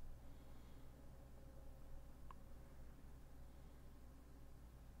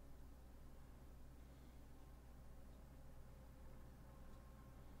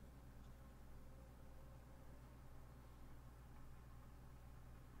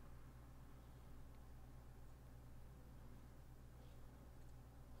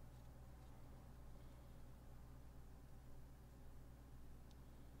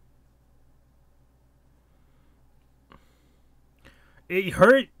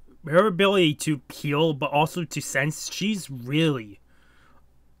 her ability to heal, but also to sense, she's really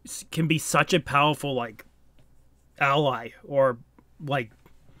can be such a powerful, like, ally or, like,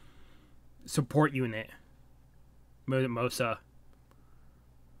 support unit. Mosa.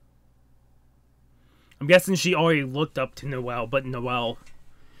 I'm guessing she already looked up to Noelle, but Noelle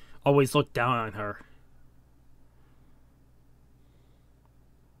always looked down on her.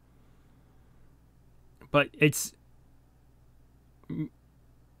 But it's...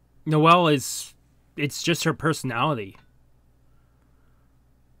 Noelle is... It's just her personality.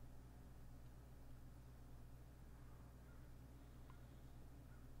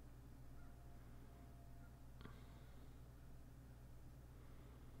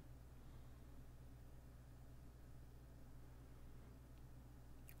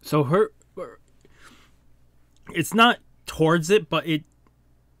 So it's not towards it, but it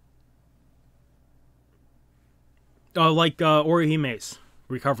like Orihime's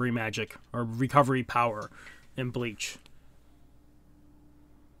recovery magic or recovery power in Bleach.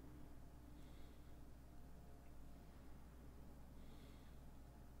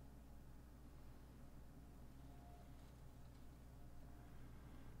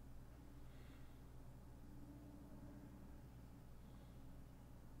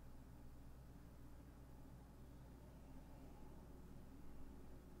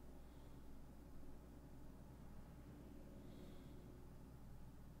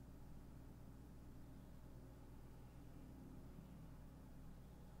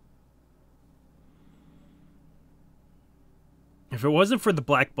 If it wasn't for the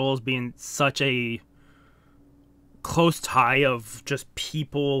Black Bulls being such a close tie of just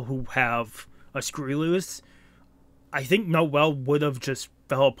people who have a screw loose, I think Noel would have just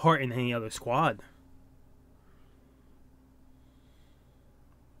fell apart in any other squad.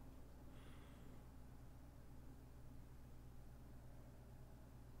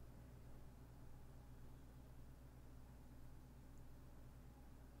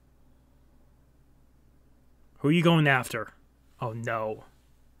 Who are you going after? Oh no.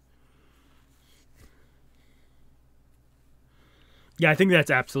 Yeah, I think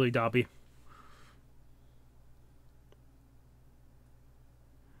that's absolutely Dobby.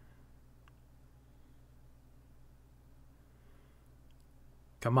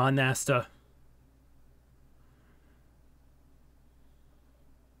 Come on, Nasta.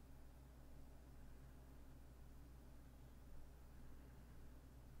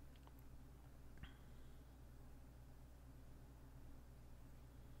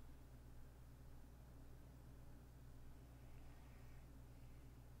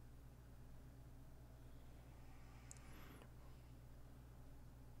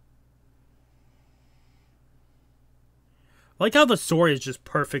 I like how the sword is just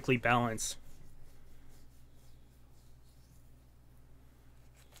perfectly balanced.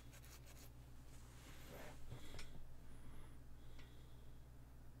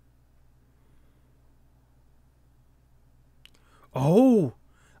 Oh,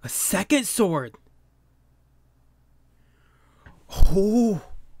 a second sword. Oh,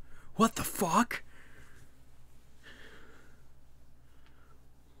 what the fuck?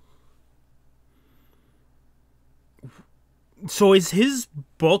 So is his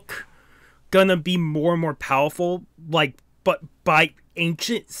book gonna be more and more powerful, like, but by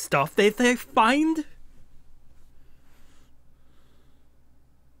ancient stuff that they find?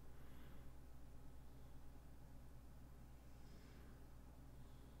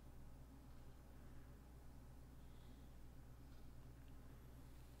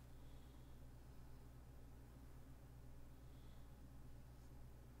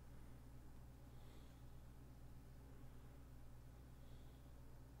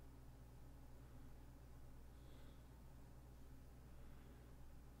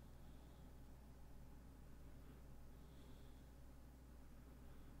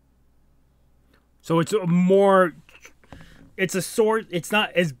 So it's a more, it's a sword, it's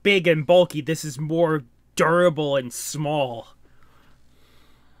not as big and bulky, this is more durable and small.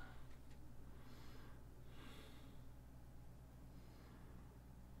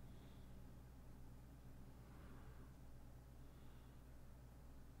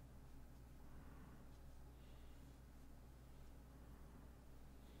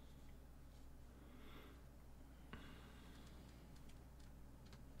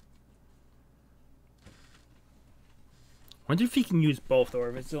 Wonder if he can use both, or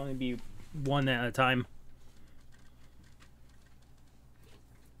if it's only be one at a time.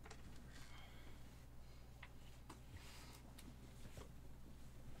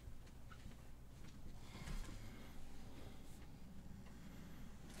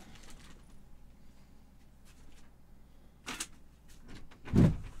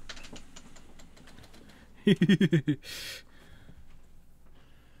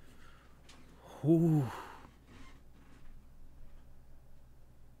 Ooh.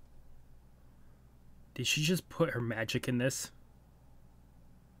 Did she just put her magic in this?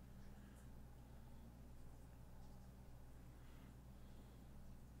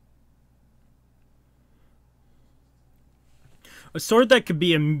 A sword that could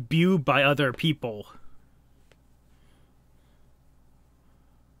be imbued by other people.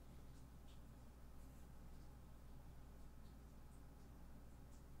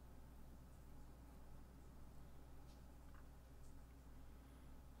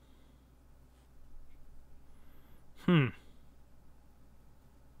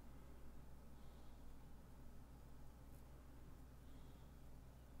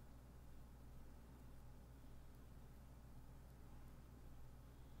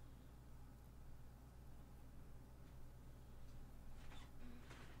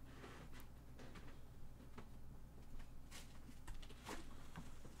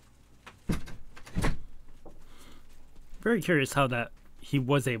 Very curious how that he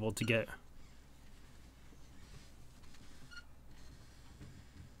was able to get.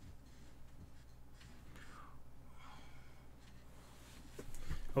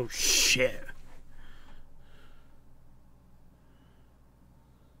 Oh shit.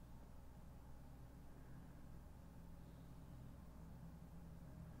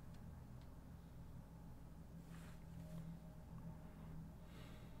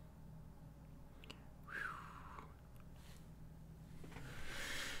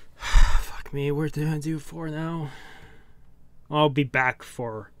 Fuck me, what did I do for now? I'll be back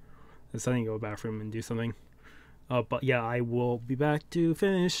for this. I need to go to the bathroom and do something. But yeah, I will be back to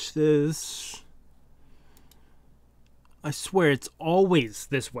finish this. I swear it's always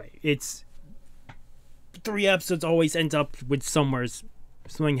this way. It's 3 episodes always ends up with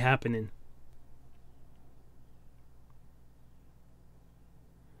something happening.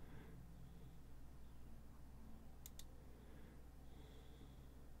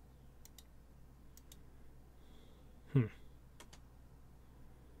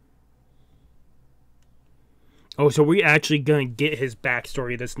 Oh, so we actually gonna get his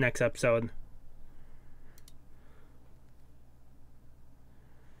backstory this next episode.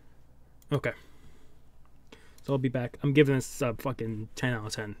 Okay. So I'll be back. I'm giving this fucking 10 out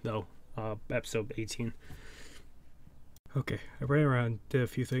of 10, though. Episode 18. Okay, I ran around, did a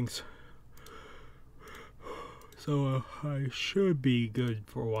few things. So I should be good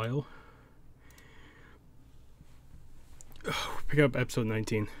for a while. Pick up episode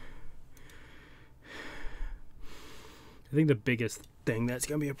 19. I think the biggest thing that's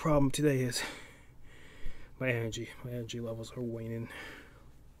going to be a problem today is my energy. My energy levels are waning.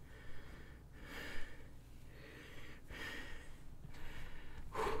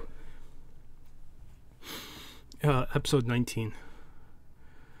 Episode 19.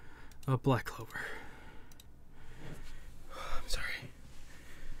 Black Clover. I'm sorry.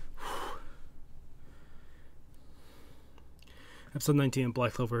 Episode 19 of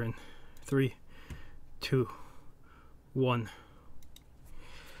Black Clover in 3, 2, 1.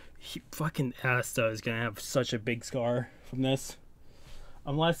 Fucking Asta is gonna have such a big scar from this.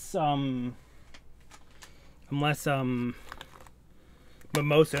 Unless Mimosa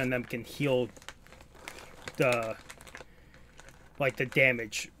and them can heal the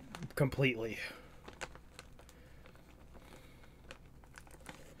damage completely.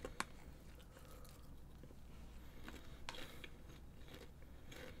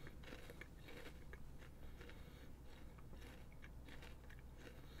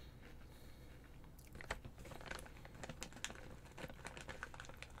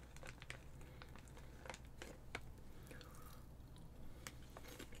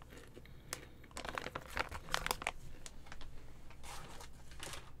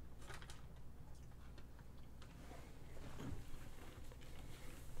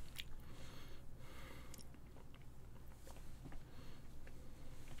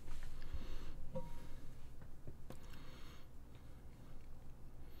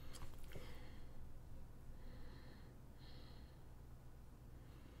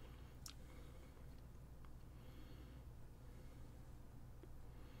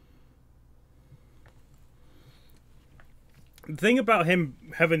 The thing about him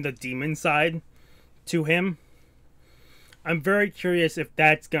having the demon side to him, I'm very curious if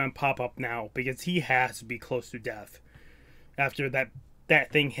that's gonna pop up now, because he has to be close to death after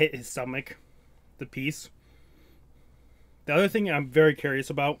that thing hit his stomach, the piece. The other thing I'm very curious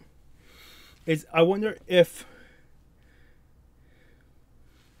about is I wonder if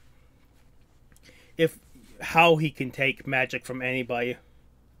how he can take magic from anybody.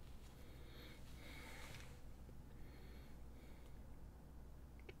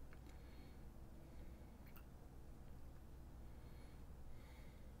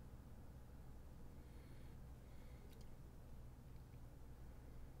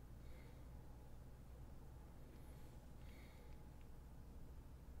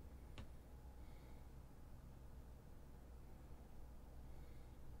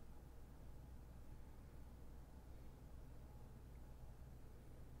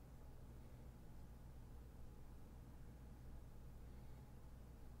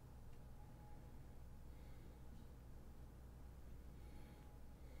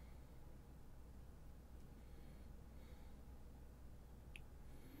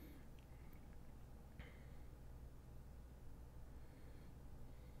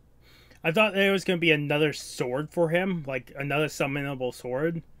 I thought there was going to be another sword for him, like another summonable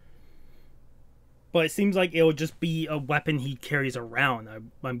sword. But it seems like it'll just be a weapon he carries around,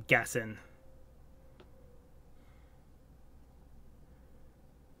 I'm guessing.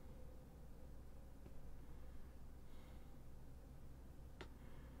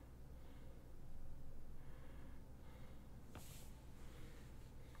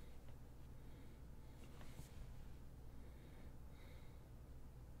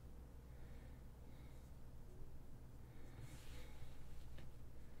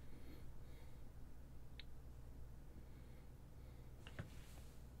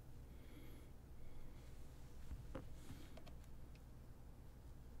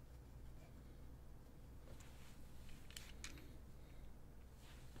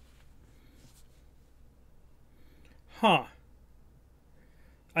 Huh.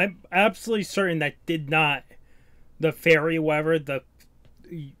 I'm absolutely certain that did not the fairy, whatever the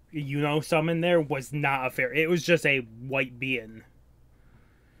summon there was not a fairy. It was just a white being,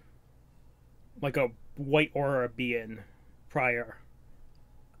 like a white aura being prior.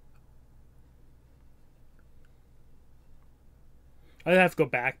 I'd have to go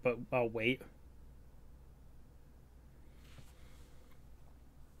back, but I'll wait.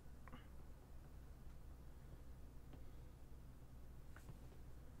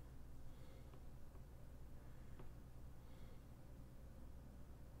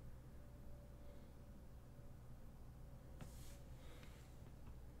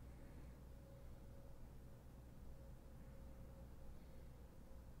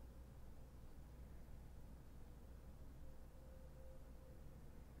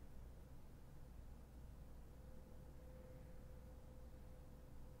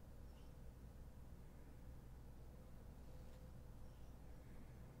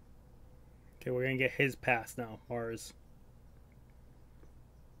 Okay, we're gonna get his pass now, Mars.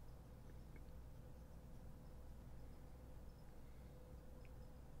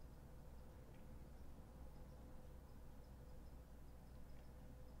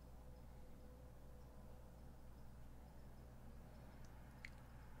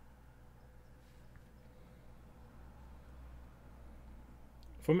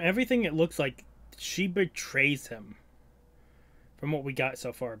 From everything, it looks like she betrays him. From what we got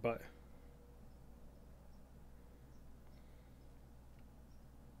so far, but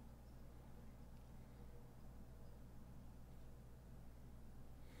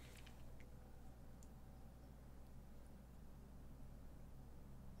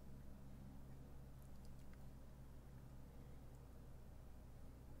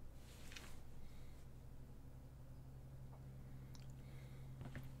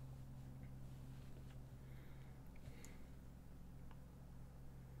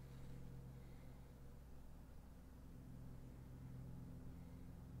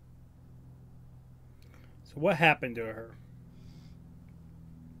so what happened to her?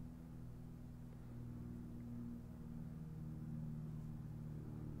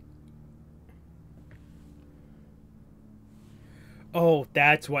 Oh,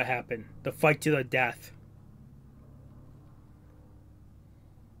 that's what happened. The fight to the death.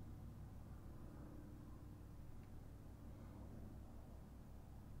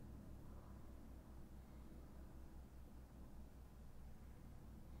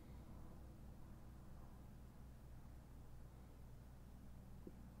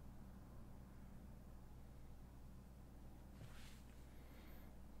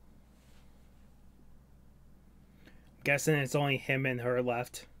 Guessing it's only him and her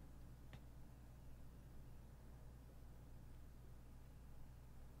left.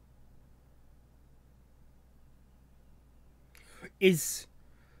 Is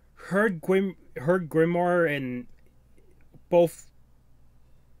her grimoire and both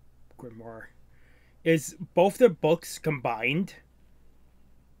grimoire is both their books combined?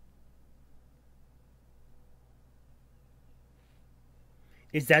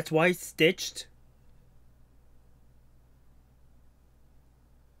 Is that why it's stitched?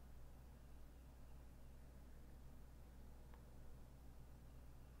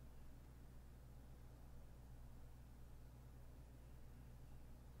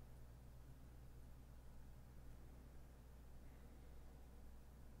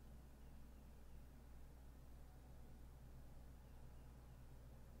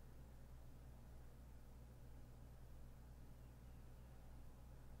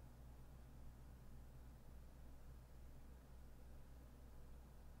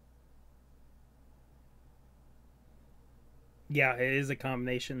 Yeah, it is a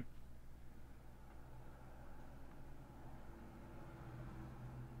combination.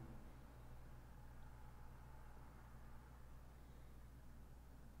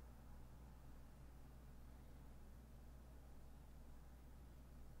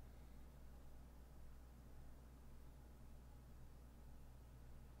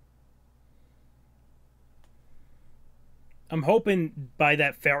 I'm hoping by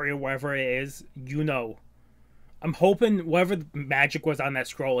that fairy or whatever it is, I'm hoping whatever the magic was on that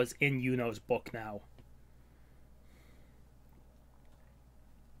scroll is in Yuno's book now.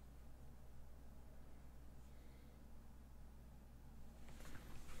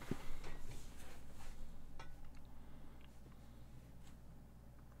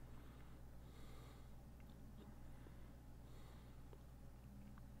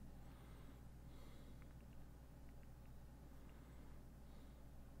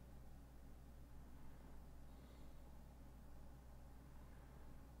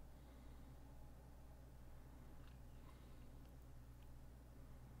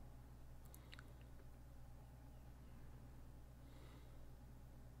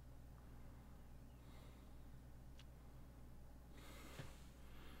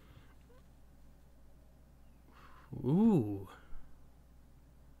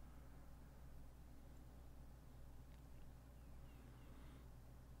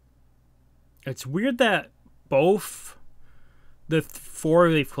 It's weird that both the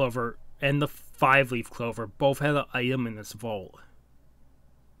 4-leaf clover and the 5-leaf clover both had an item in this vault.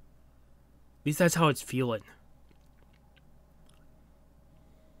 At least that's how it's feeling.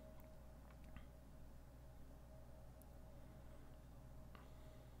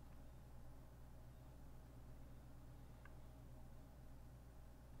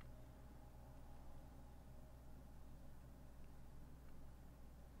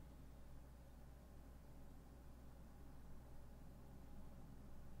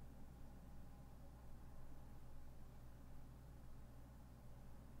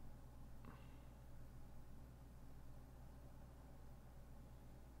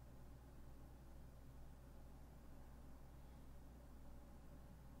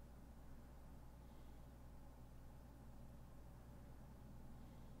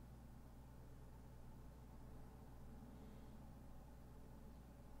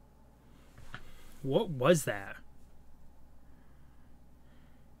 What was that?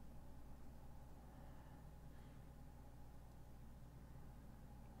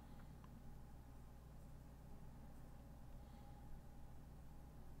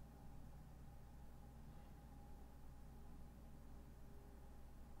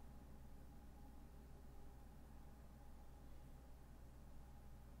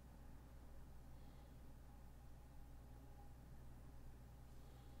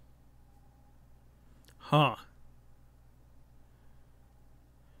 Huh.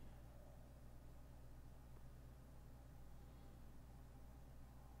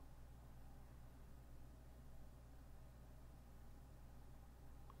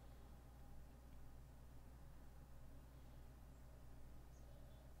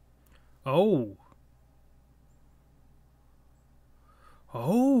 Oh.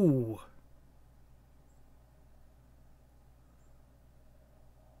 Oh.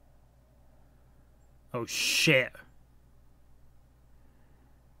 Oh, shit.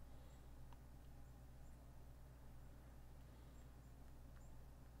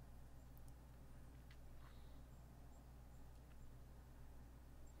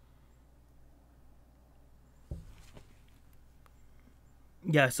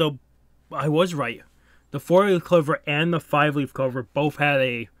 Yeah, so I was right. The 4-leaf clover and the 5-leaf clover both had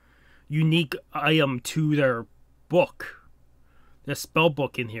a unique item to their book. Their spell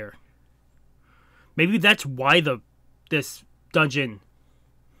book in here. Maybe that's why this dungeon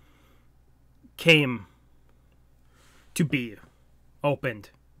came to be opened.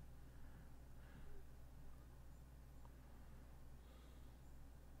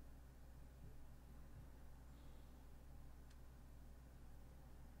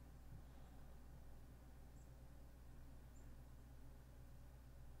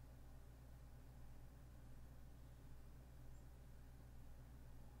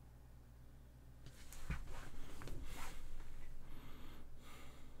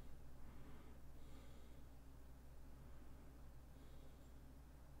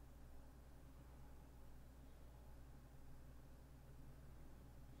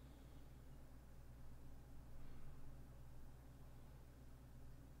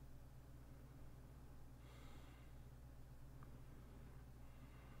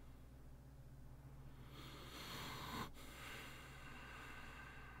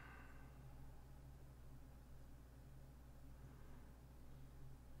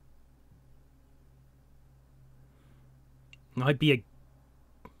 Might be a.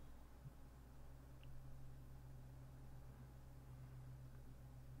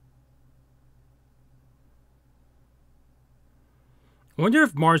 I wonder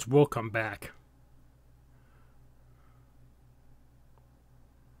if Mars will come back.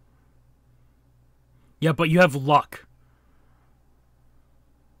 Yeah, but you have luck.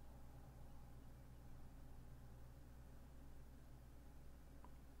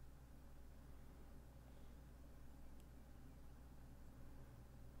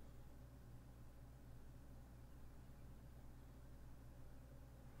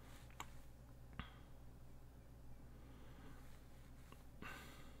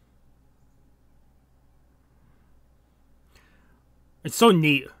 It's so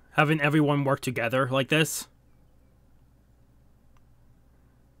neat having everyone work together like this.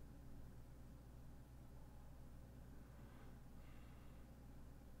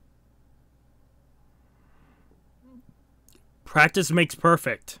 Practice makes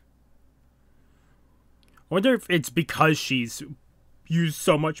perfect. I wonder if it's because she's used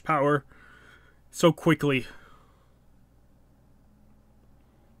so much power so quickly.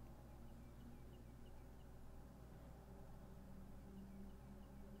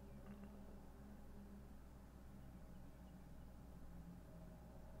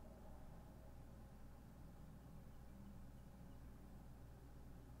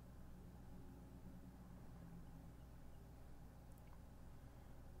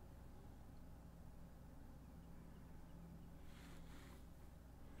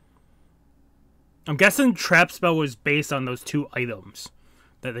 I'm guessing Trap Spell was based on those 2 items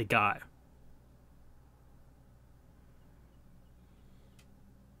that they got.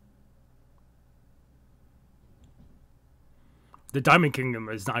 The Diamond Kingdom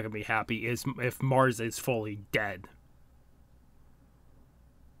is not going to be happy if Mars is fully dead.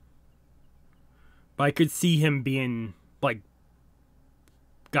 But I could see him being, like,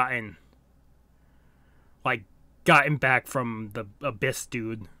 gotten back from the Abyss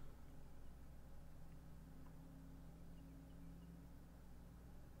dude.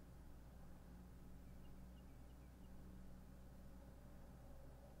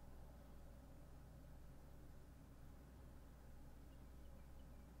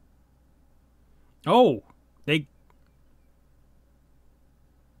 Oh, they...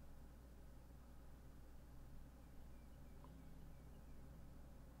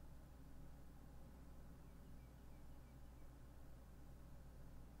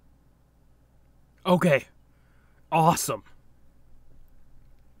 Okay. Awesome.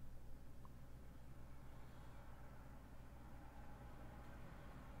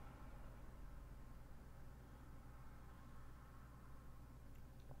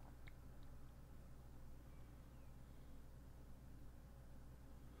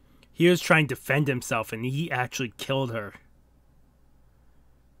 He was trying to defend himself, and he actually killed her.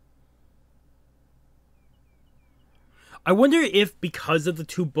 I wonder if, because of the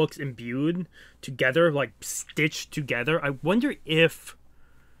 2 books imbued together, like, stitched together, I wonder if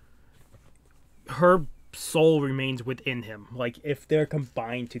her soul remains within him. Like, if they're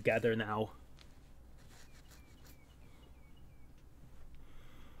combined together now.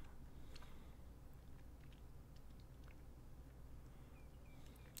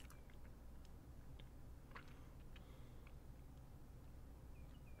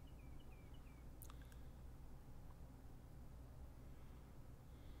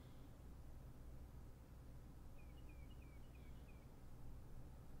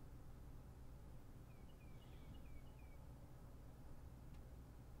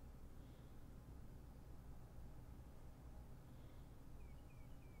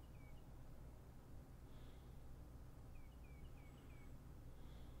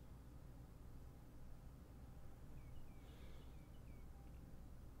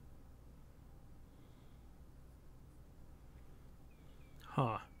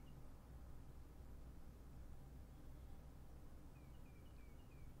 Huh.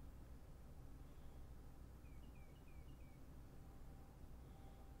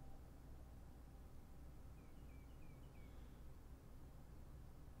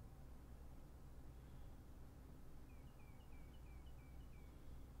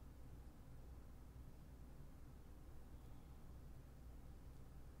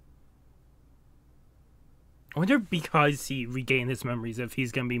 I wonder because he regained his memories if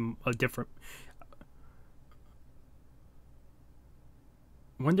he's gonna be a different...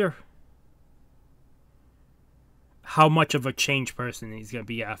 I wonder how much of a changed person he's gonna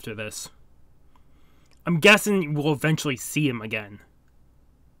be after this. I'm guessing we'll eventually see him again.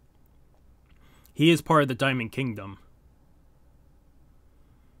 He is part of the Diamond Kingdom.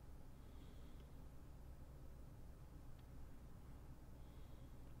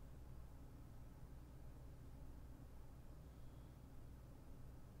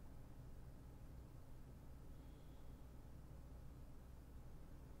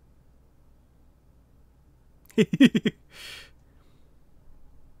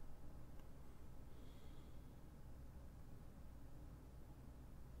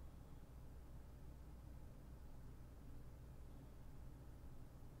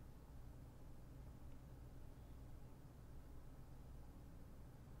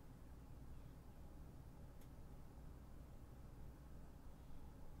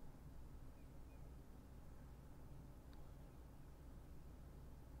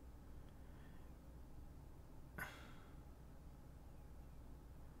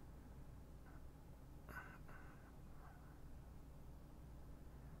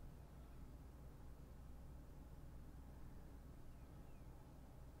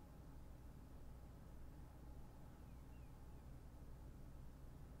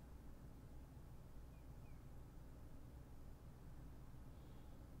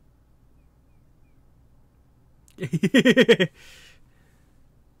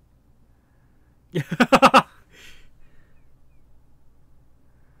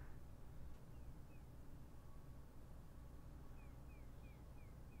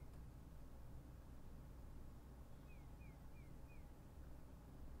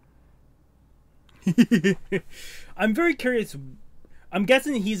 I'm very curious. I'm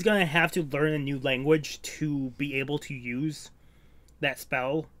guessing he's gonna have to learn a new language to be able to use that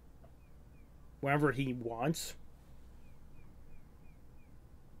spell. whenever he wants.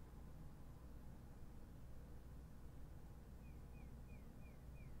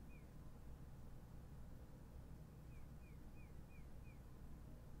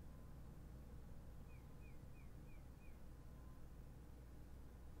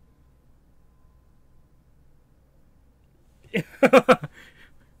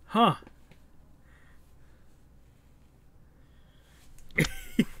 Huh.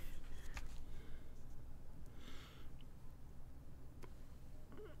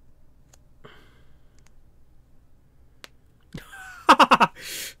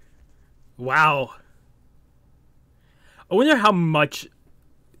 Wow. I wonder how much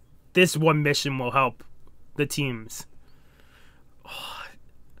this one mission will help the teams.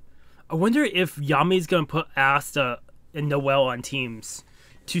 I wonder if Yami's gonna put Asta and Noelle on teams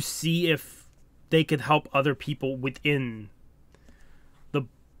to see if they could help other people within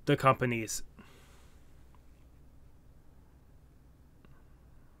the companies.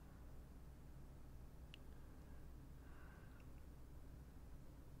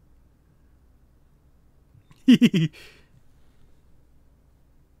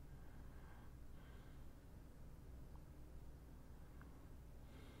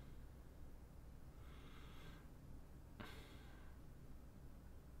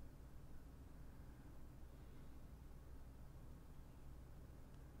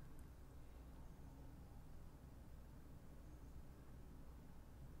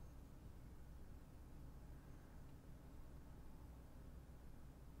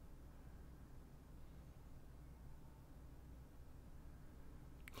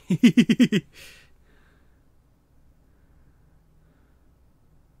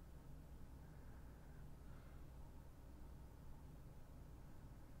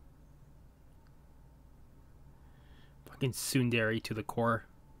 Fucking tsundere to the core.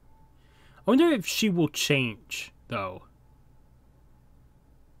 I wonder if she will change, though.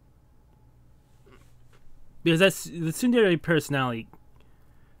 Because that's the tsundere personality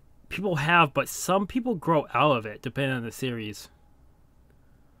people have, but some people grow out of it, depending on the series.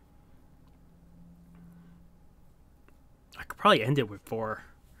 I could probably end it with 4.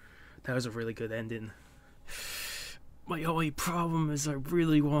 That was a really good ending. My only problem is I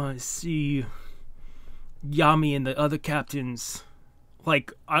really want to see Yami and the other captains,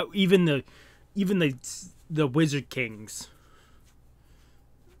 like even the Wizard Kings,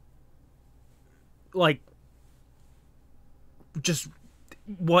 like just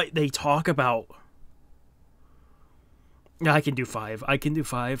what they talk about. Yeah, I can do 5. I can do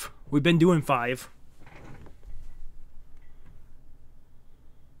 5. We've been doing 5.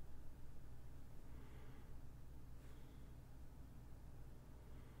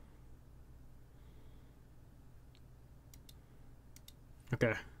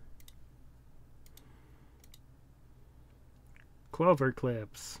 Okay. Clover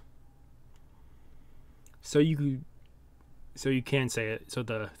clips. So you can say it. So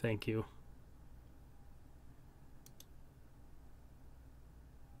the thank you.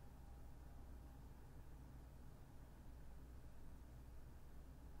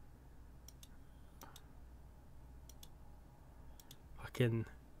 Fucking.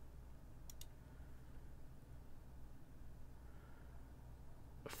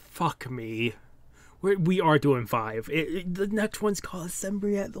 Fuck me. We are doing 5. The next one's called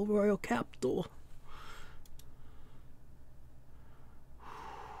Assembly at the Royal Capital.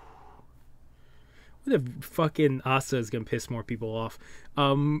 What if fucking Asa is gonna piss more people off?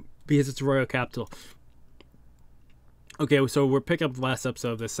 Because it's Royal Capital. Okay, so we're picking up the last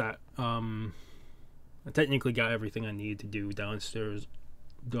episode of this set. I technically got everything I need to do downstairs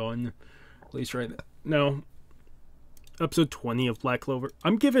done. At least right now. Episode 20 of Black Clover.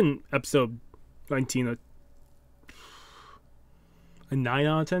 I'm giving episode 19 a 9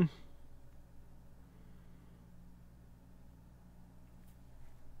 out of 10.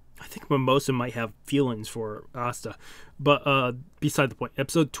 I think Mimosa might have feelings for Asta. But beside the point.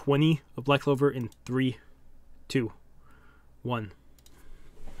 Episode 20 of Black Clover in 3, 2, 1.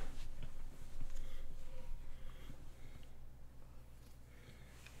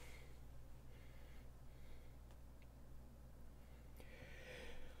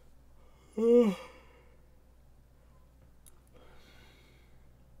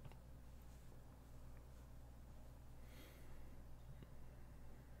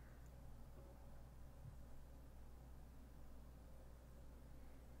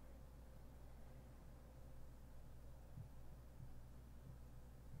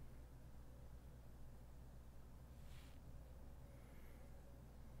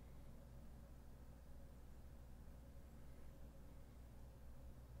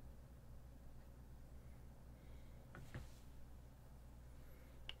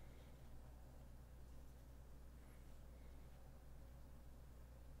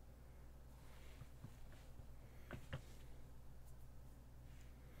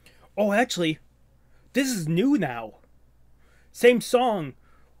 Oh, actually, this is new now. Same song.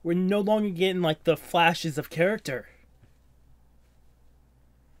 We're no longer getting like the flashes of character.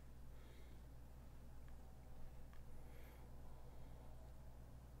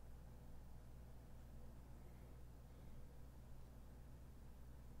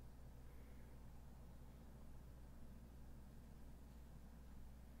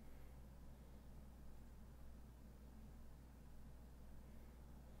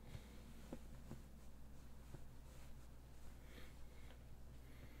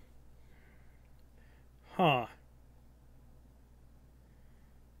 Huh.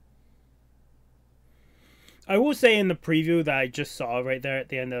 I will say in the preview that I just saw right there at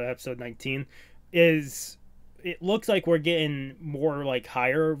the end of episode 19 is it looks like we're getting more like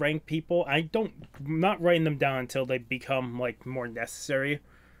higher ranked people. I'm not writing them down until they become like more necessary.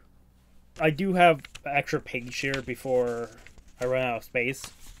 I do have an extra page here before I run out of space.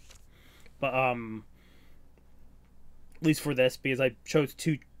 But at least for this because I chose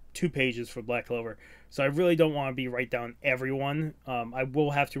two pages for Black Clover. So I really don't want to be write down everyone. I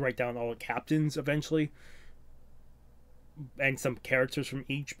will have to write down all the captains eventually and some characters from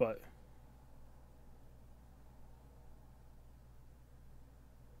each, but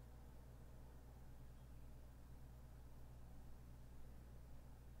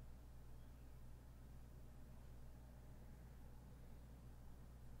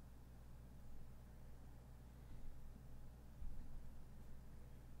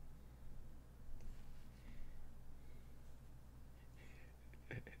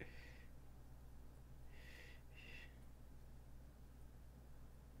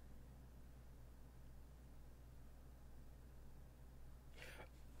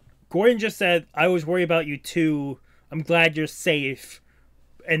Gordon just said, I was worried about you too. I'm glad you're safe.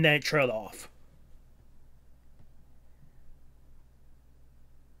 And then it trailed off.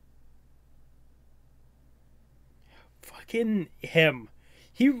 Fucking him.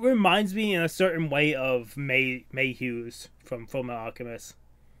 He reminds me in a certain way of May Hughes from Fullmetal Alchemist.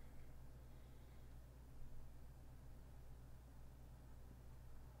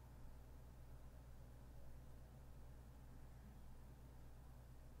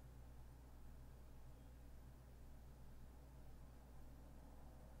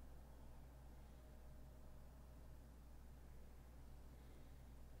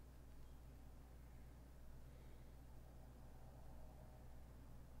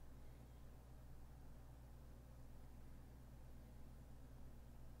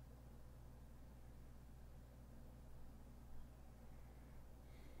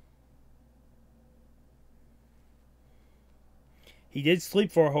 He did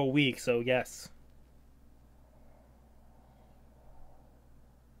sleep for a whole week, so yes.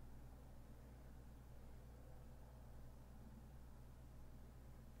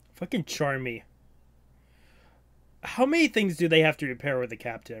 Fucking charm me. How many things do they have to repair with the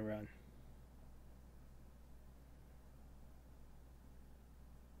captain run?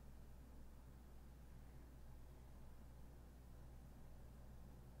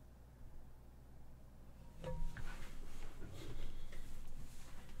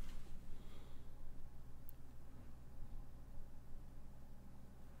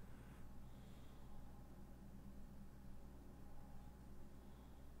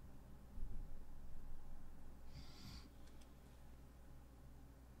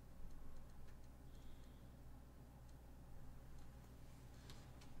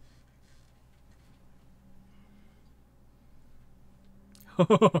 I'm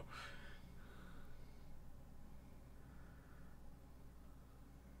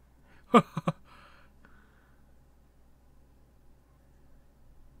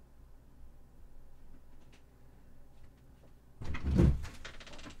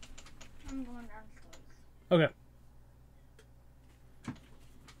going downstairs. Okay.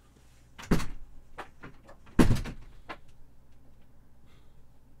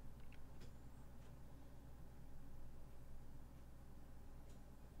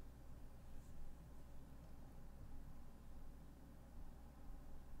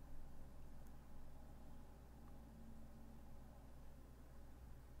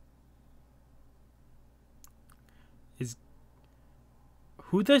 Is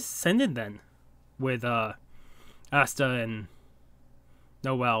who does send it then? With Asta and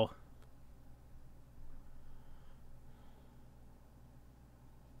Noel.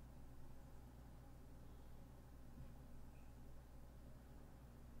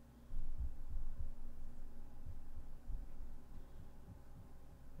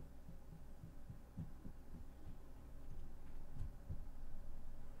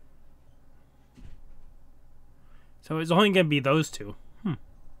 So it's only gonna be those two.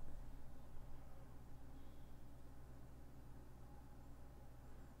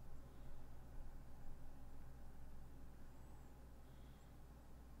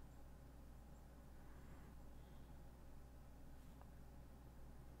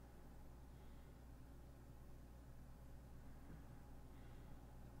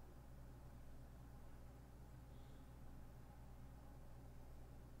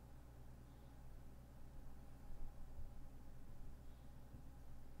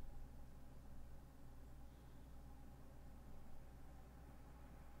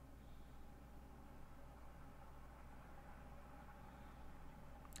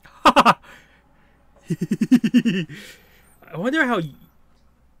 I wonder how.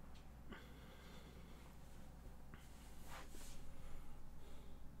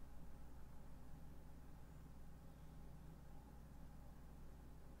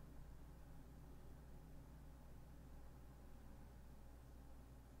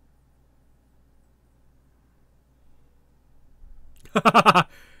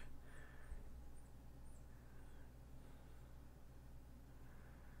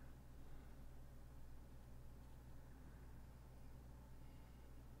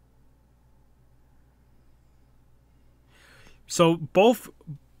 So both.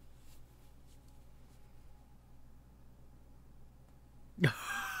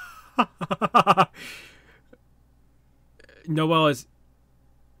 Noel is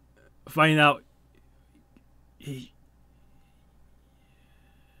finding out.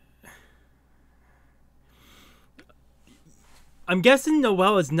 I'm guessing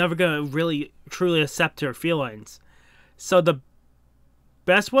Noelle is never gonna really truly accept her feelings. So the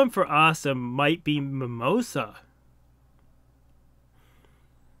best one for Asa might be Mimosa.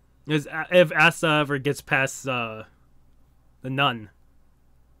 Is if Asa ever gets past the nun.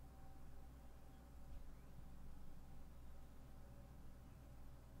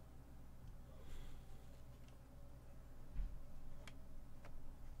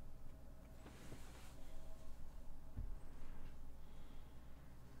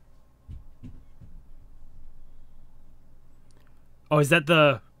 Oh, is that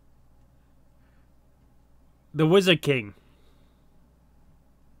the Wizard King?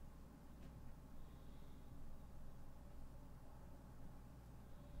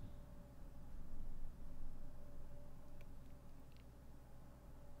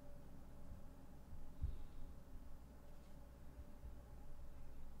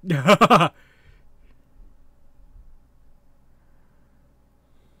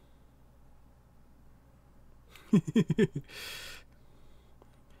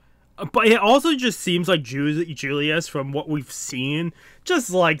 But it also just seems like Julius, from what we've seen,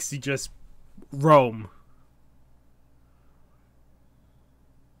 just likes to just roam.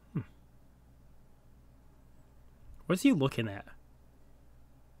 What's he looking at?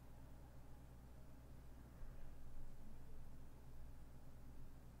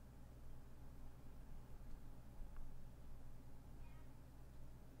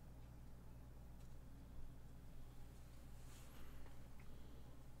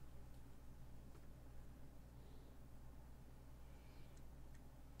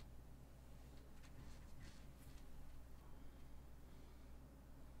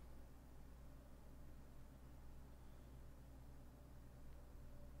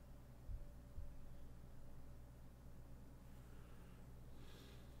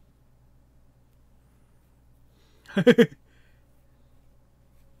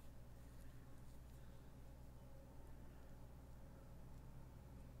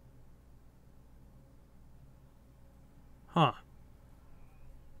 Huh.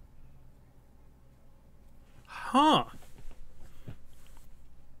 Huh.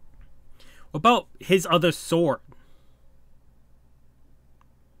 What about his other sword?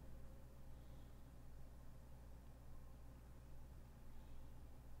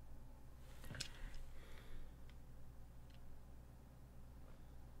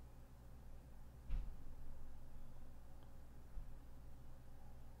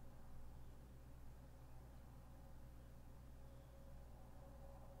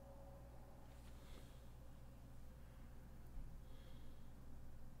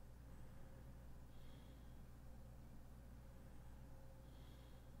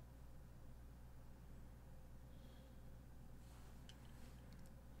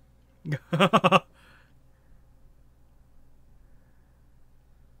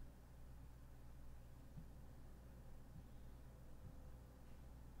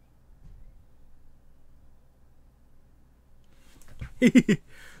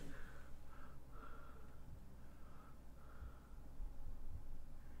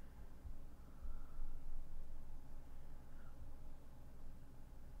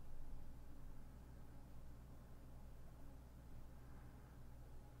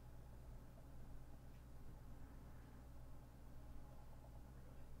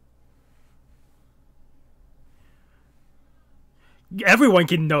 Everyone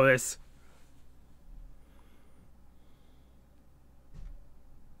can know this.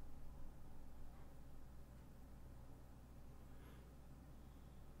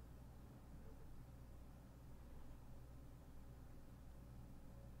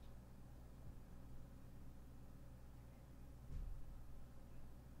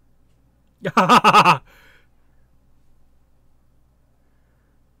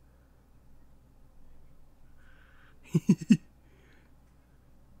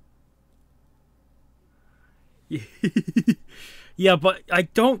 Yeah, but I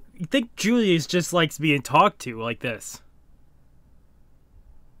don't think Julius just likes being talked to like this.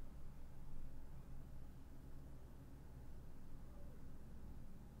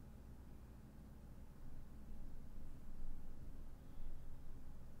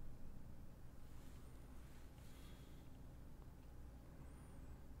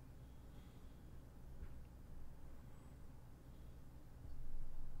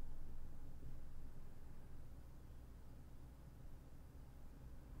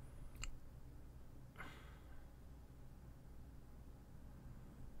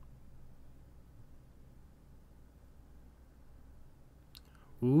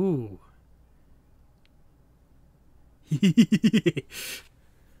 Ooh.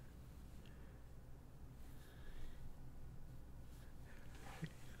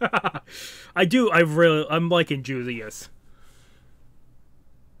 I do. I'm liking Julius.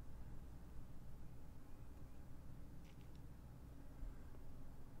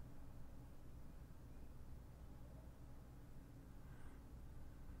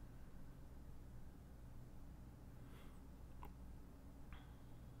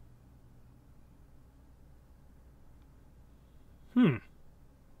 Hmm.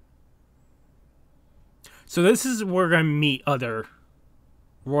 So this is where we're gonna meet other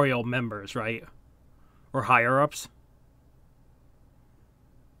royal members, right? Or higher ups.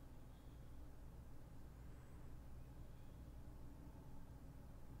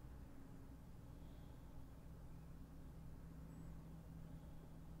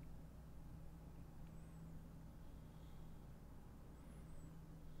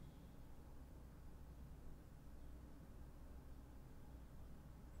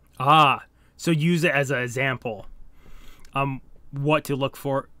 Ah, so use it as an example. What to look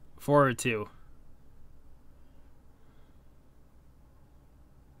forward to.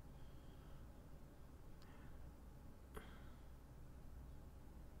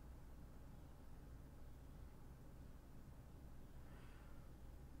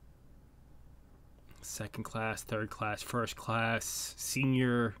 Second class, third class, first class,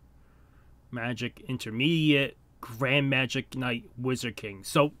 senior magic, intermediate, grand magic knight, wizard king.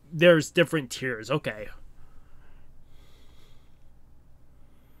 So there's different tiers. Okay.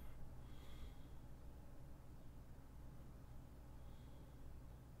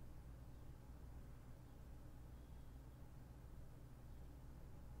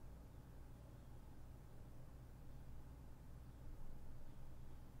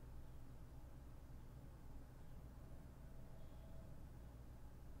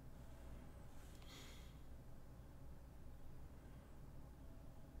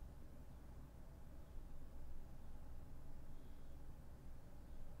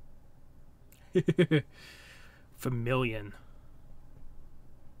 Vermilion.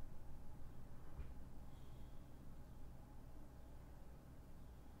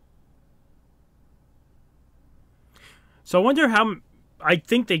 So I wonder how. I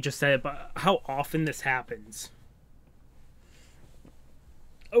think they just said it, but how often this happens.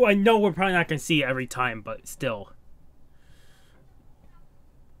 Oh, I know we're probably not going to see it every time, but still.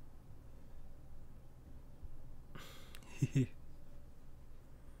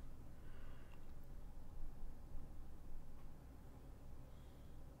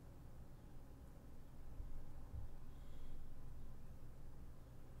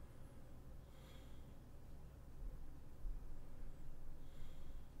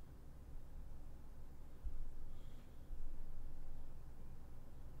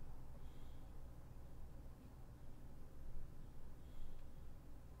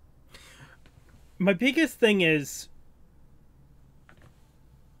 My biggest thing is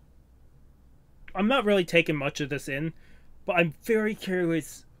I'm not really taking much of this in, but I'm very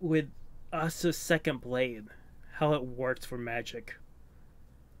curious with Asa's second blade, how it works for magic.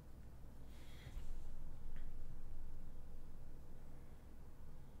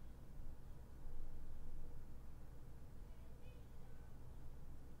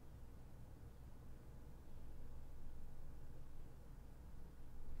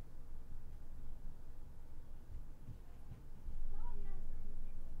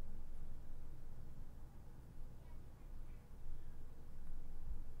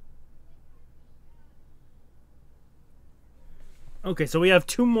 Okay, so we have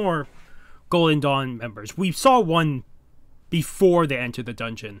two more Golden Dawn members. We saw one before they entered the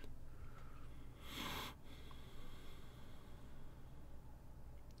dungeon.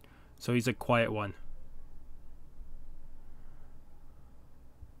 So he's a quiet one.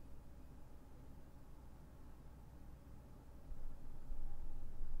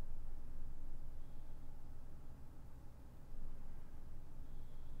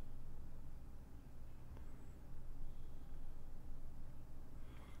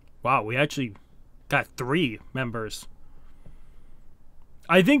 Wow, we actually got 3 members.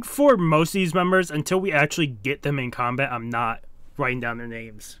 I think for most of these members, until we actually get them in combat, I'm not writing down their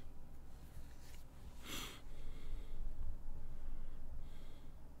names.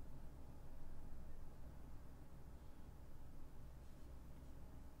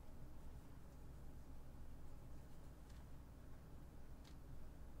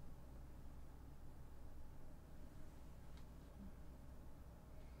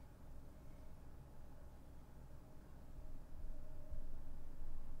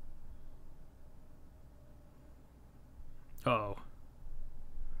 Uh-oh.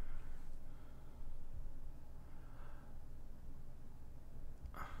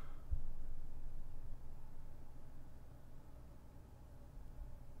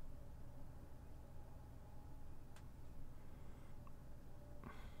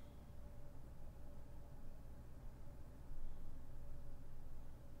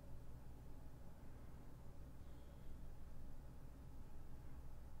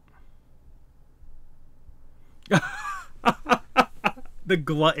 The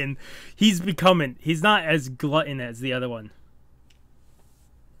glutton. He's becoming. He's not as glutton as the other one.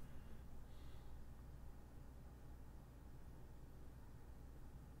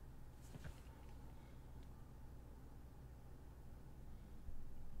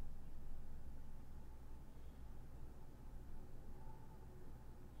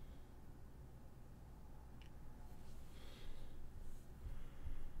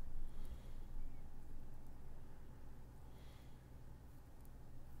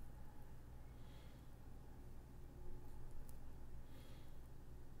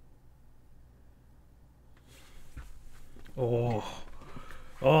 Oh.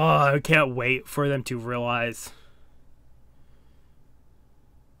 Oh, I can't wait for them to realize.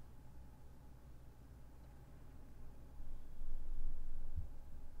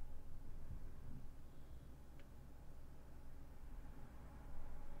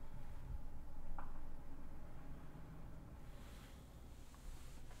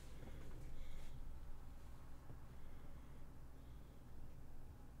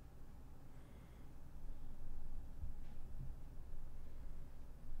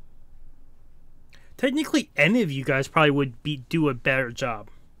 Technically, any of you guys probably would do a better job.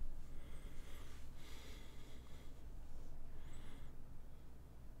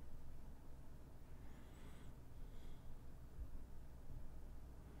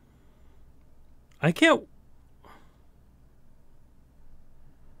 I can't.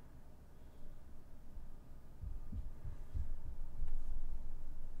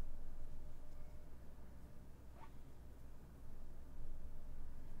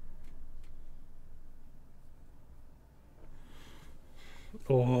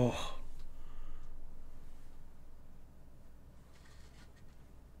 Oh.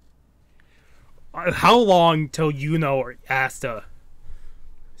 How long till Yuno or Asta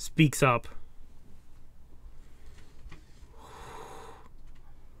speaks up?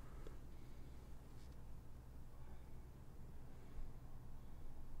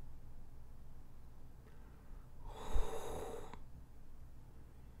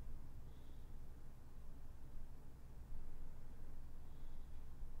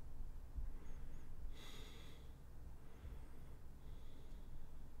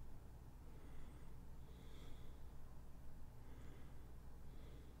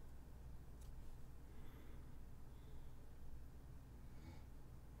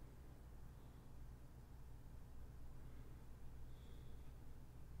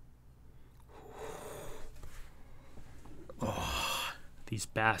 These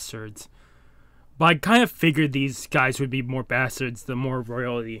bastards. But I kind of figured these guys would be more bastards the more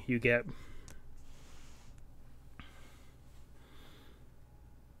royalty you get.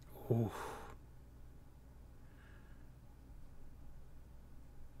 Ooh.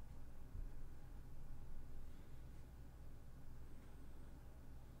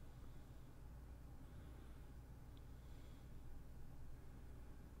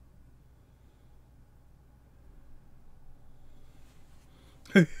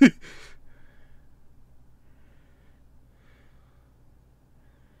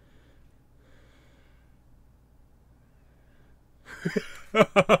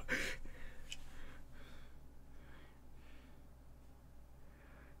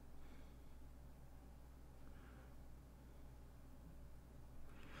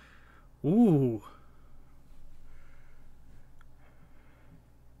 Ooh.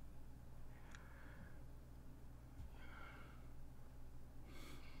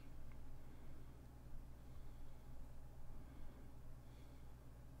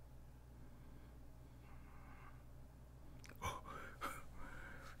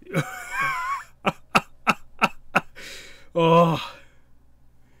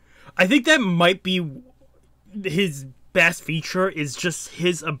 I think that might be his best feature, is just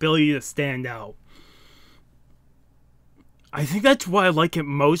his ability to stand out. I think that's what I like it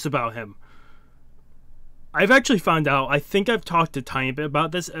most about him. I've actually found out, I think I've talked a tiny bit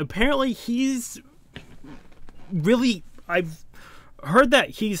about this. Apparently he's really, I've heard that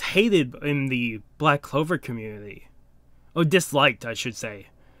he's hated in the Black Clover community. Or disliked, I should say.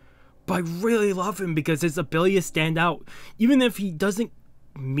 But I really love him because his ability to stand out, even if he doesn't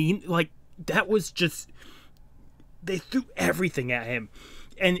mean, like, that was just, they threw everything at him.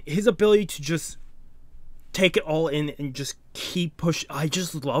 And his ability to just take it all in and just keep pushing, I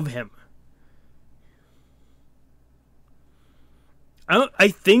just love him. I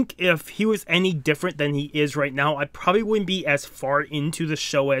think if he was any different than he is right now, I probably wouldn't be as far into the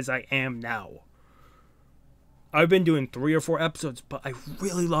show as I am now. I've been doing 3 or 4 episodes, but I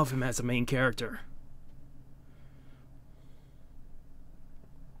really love him as a main character.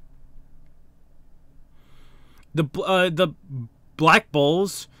 The Black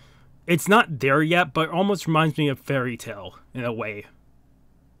Bulls, it's not there yet, but it almost reminds me of Fairy Tail in a way.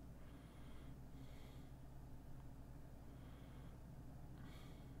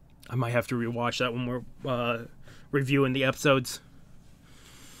 I might have to rewatch that when we're reviewing the episodes.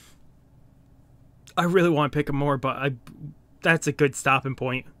 I really want to pick up more, but that's a good stopping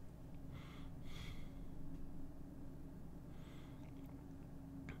point.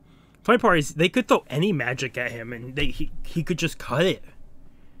 Funny part is, they could throw any magic at him, and he could just cut it.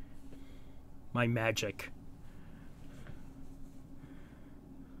 My magic.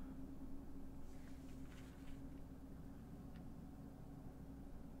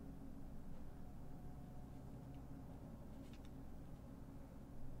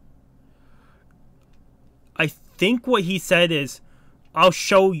 I think what he said is, I'll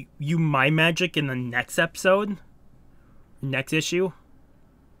show you my magic in the next episode. Next issue.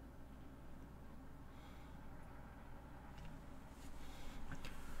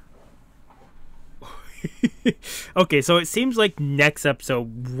 Okay, so it seems like next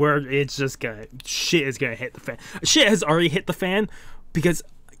episode where it's just gonna, shit is gonna hit the fan. Shit has already hit the fan, because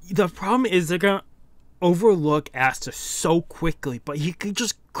the problem is they're gonna overlook Asta so quickly, but he could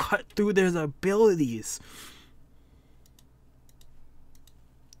just cut through their abilities.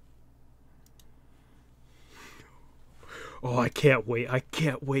 Oh, I can't wait. I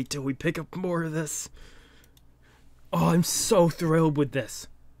can't wait till we pick up more of this. Oh, I'm so thrilled with this.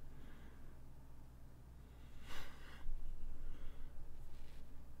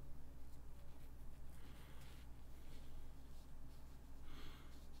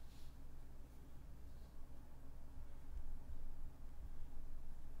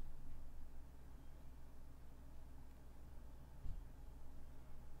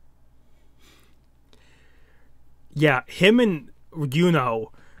 Yeah, him and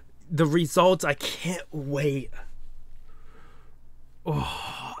Yuno, the results, I can't wait.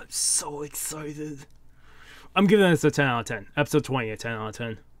 Oh, I'm so excited. I'm giving this a 10 out of 10. Episode 20, a 10 out of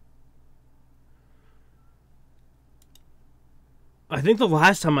 10. I think the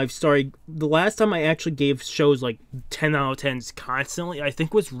last time I actually gave shows like 10 out of 10s constantly, I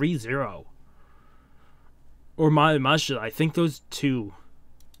think was ReZero. Or Masha. I think those two.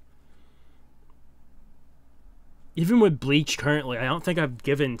 Even with Bleach currently, I don't think I've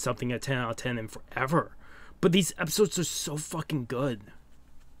given something a 10 out of 10 in forever. But these episodes are so fucking good.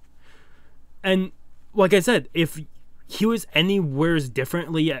 And, like I said, if he was anywhere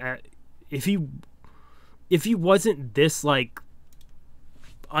differently, if he wasn't this, like,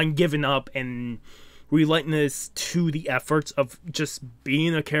 ungiving up and relentless to the efforts of just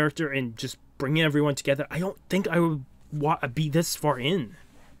being a character and just bringing everyone together, I don't think I would want to be this far in.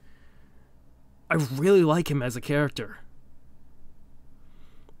 I really like him as a character.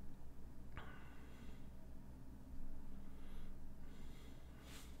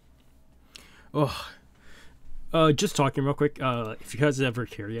 Oh, just talking real quick. If you guys are ever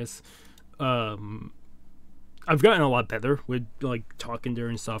curious, I've gotten a lot better with like talking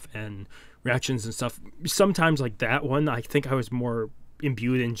during stuff and reactions and stuff. Sometimes like that one, I think I was more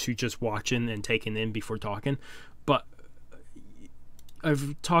imbued into just watching and taking in before talking. But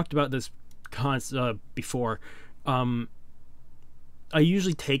I've talked about this before. I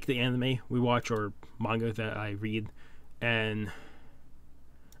usually take the anime we watch or manga that I read, and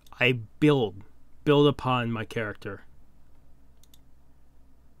I build upon my character.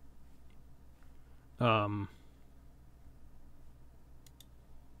 Like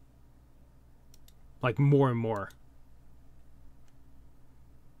more and more.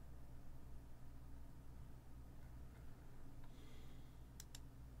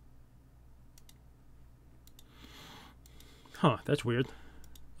 Huh, that's weird.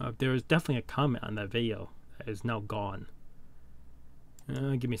 There was definitely a comment on that video that is now gone.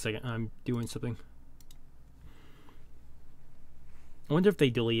 Give me a second. I'm doing something. I wonder if they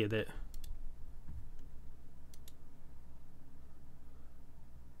deleted it.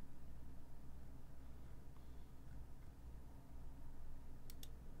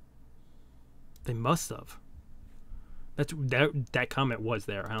 They must have. That comment was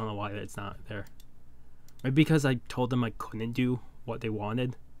there. I don't know why it's not there. Maybe because I told them I couldn't do what they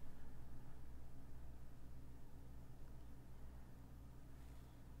wanted.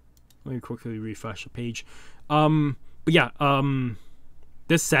 Let me quickly refresh the page. But yeah,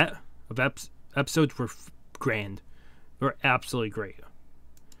 this set of episodes were grand. They were absolutely great.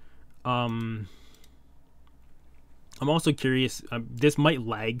 I'm also curious. This might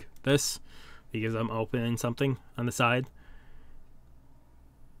lag this because I'm opening something on the side.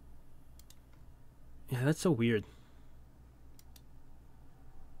 Yeah, that's so weird.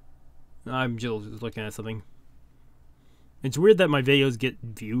 I'm just looking at something. It's weird that my videos get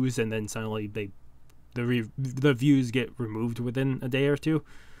views and then suddenly the views get removed within a day or two.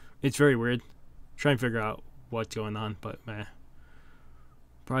 It's very weird. Trying to figure out what's going on, but man,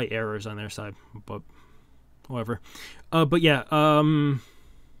 probably errors on their side, but whatever. But yeah,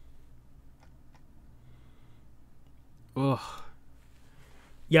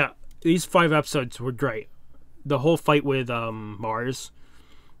 yeah, these 5 episodes were great. The whole fight with Mars,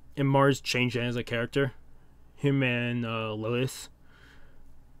 and Mars changing as a character, him and Lilith,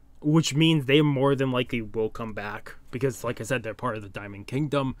 which means they more than likely will come back because, like I said, they're part of the Diamond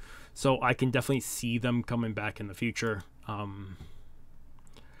Kingdom, so I can definitely see them coming back in the future.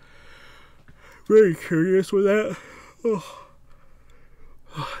 Very curious with that. Oh.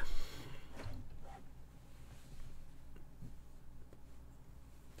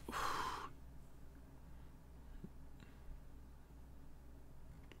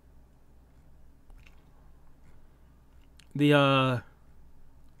 The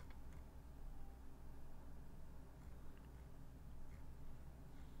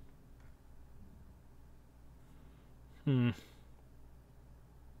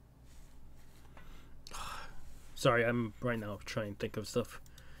Sorry, I'm right now trying to think of stuff.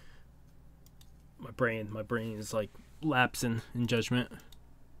 My brain is like lapsing in judgment.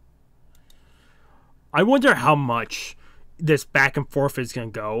 I wonder how much this back and forth is gonna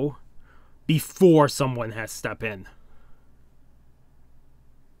go before someone has to step in.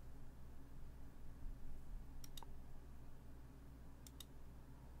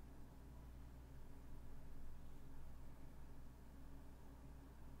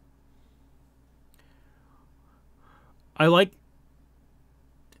 I like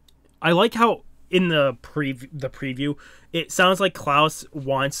how in the preview it sounds like Klaus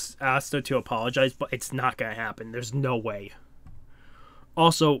wants Asta to apologize, but it's not gonna happen. There's no way.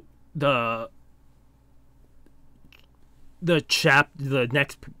 Also, the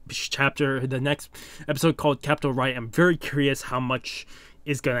next chapter, the next episode called Capital Right, I'm very curious how much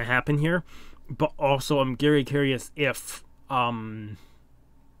is gonna happen here, but also I'm very curious if Noelle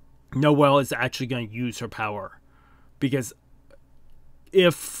is actually gonna use her power. Because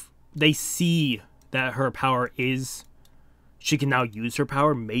if they see that her power is, she can now use her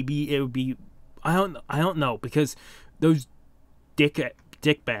power, maybe it would be, I don't know, because those dick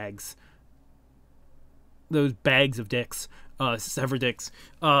bags, those bags of dicks, severed dicks,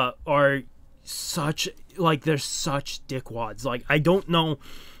 are such, like, they're such dickwads. Like, I don't know,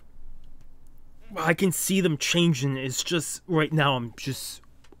 I can see them changing. It's just, right now, I'm just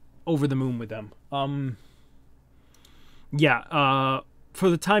over the moon with them. Yeah, for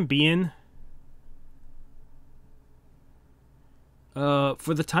the time being,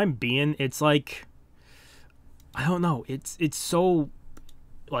 it's like, I don't know, it's so,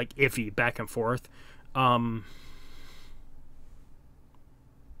 like, iffy back and forth. I'm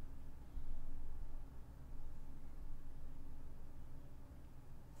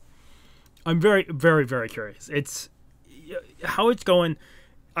very, very, very curious. It's how it's going.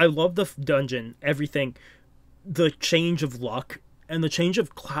 I love the dungeon, everything. The change of luck and the change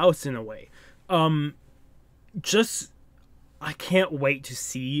of Klaus in a way. Just, I can't wait to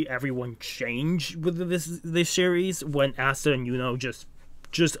see everyone change with this series when Asta and Yuno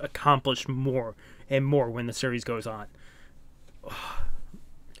just accomplish more and more when the series goes on.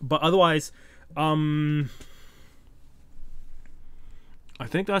 But otherwise, I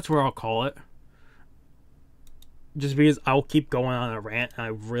think that's where I'll call it. Just because I'll keep going on a rant, and I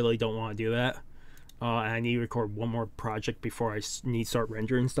really don't want to do that. And I need to record one more project before I need to start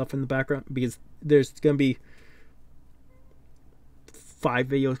rendering stuff in the background, because there's going to be 5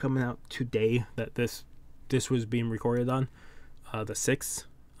 videos coming out today that this was being recorded on, the 6th.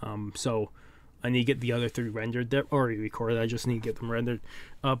 So I need to get the other 3 rendered. They're already recorded. I just need to get them rendered.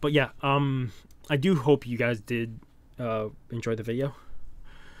 But yeah, I do hope you guys did enjoy the video.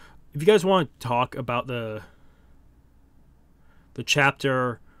 If you guys want to talk about the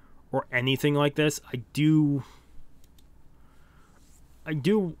chapter or anything like this, I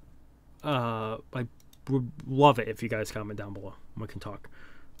would love it if you guys comment down below. We can talk.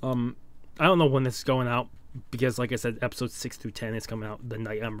 I don't know when this is going out, because like I said, episodes 6 through 10 is coming out the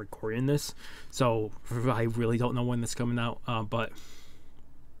night I'm recording this, so I really don't know when this is coming out. But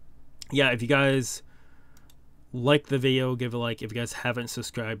yeah, if you guys like the video, give it a like. If you guys haven't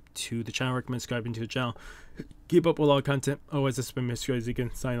subscribed to the channel, I recommend subscribing to the channel. Keep up with all the content. Always, this has been Mr. Crazy. You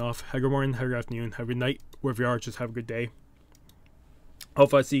can sign off. Have a good morning, have a good afternoon, have a good night. Wherever you are, just have a good day.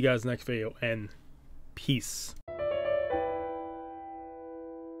 Hopefully I see you guys in the next video, and peace.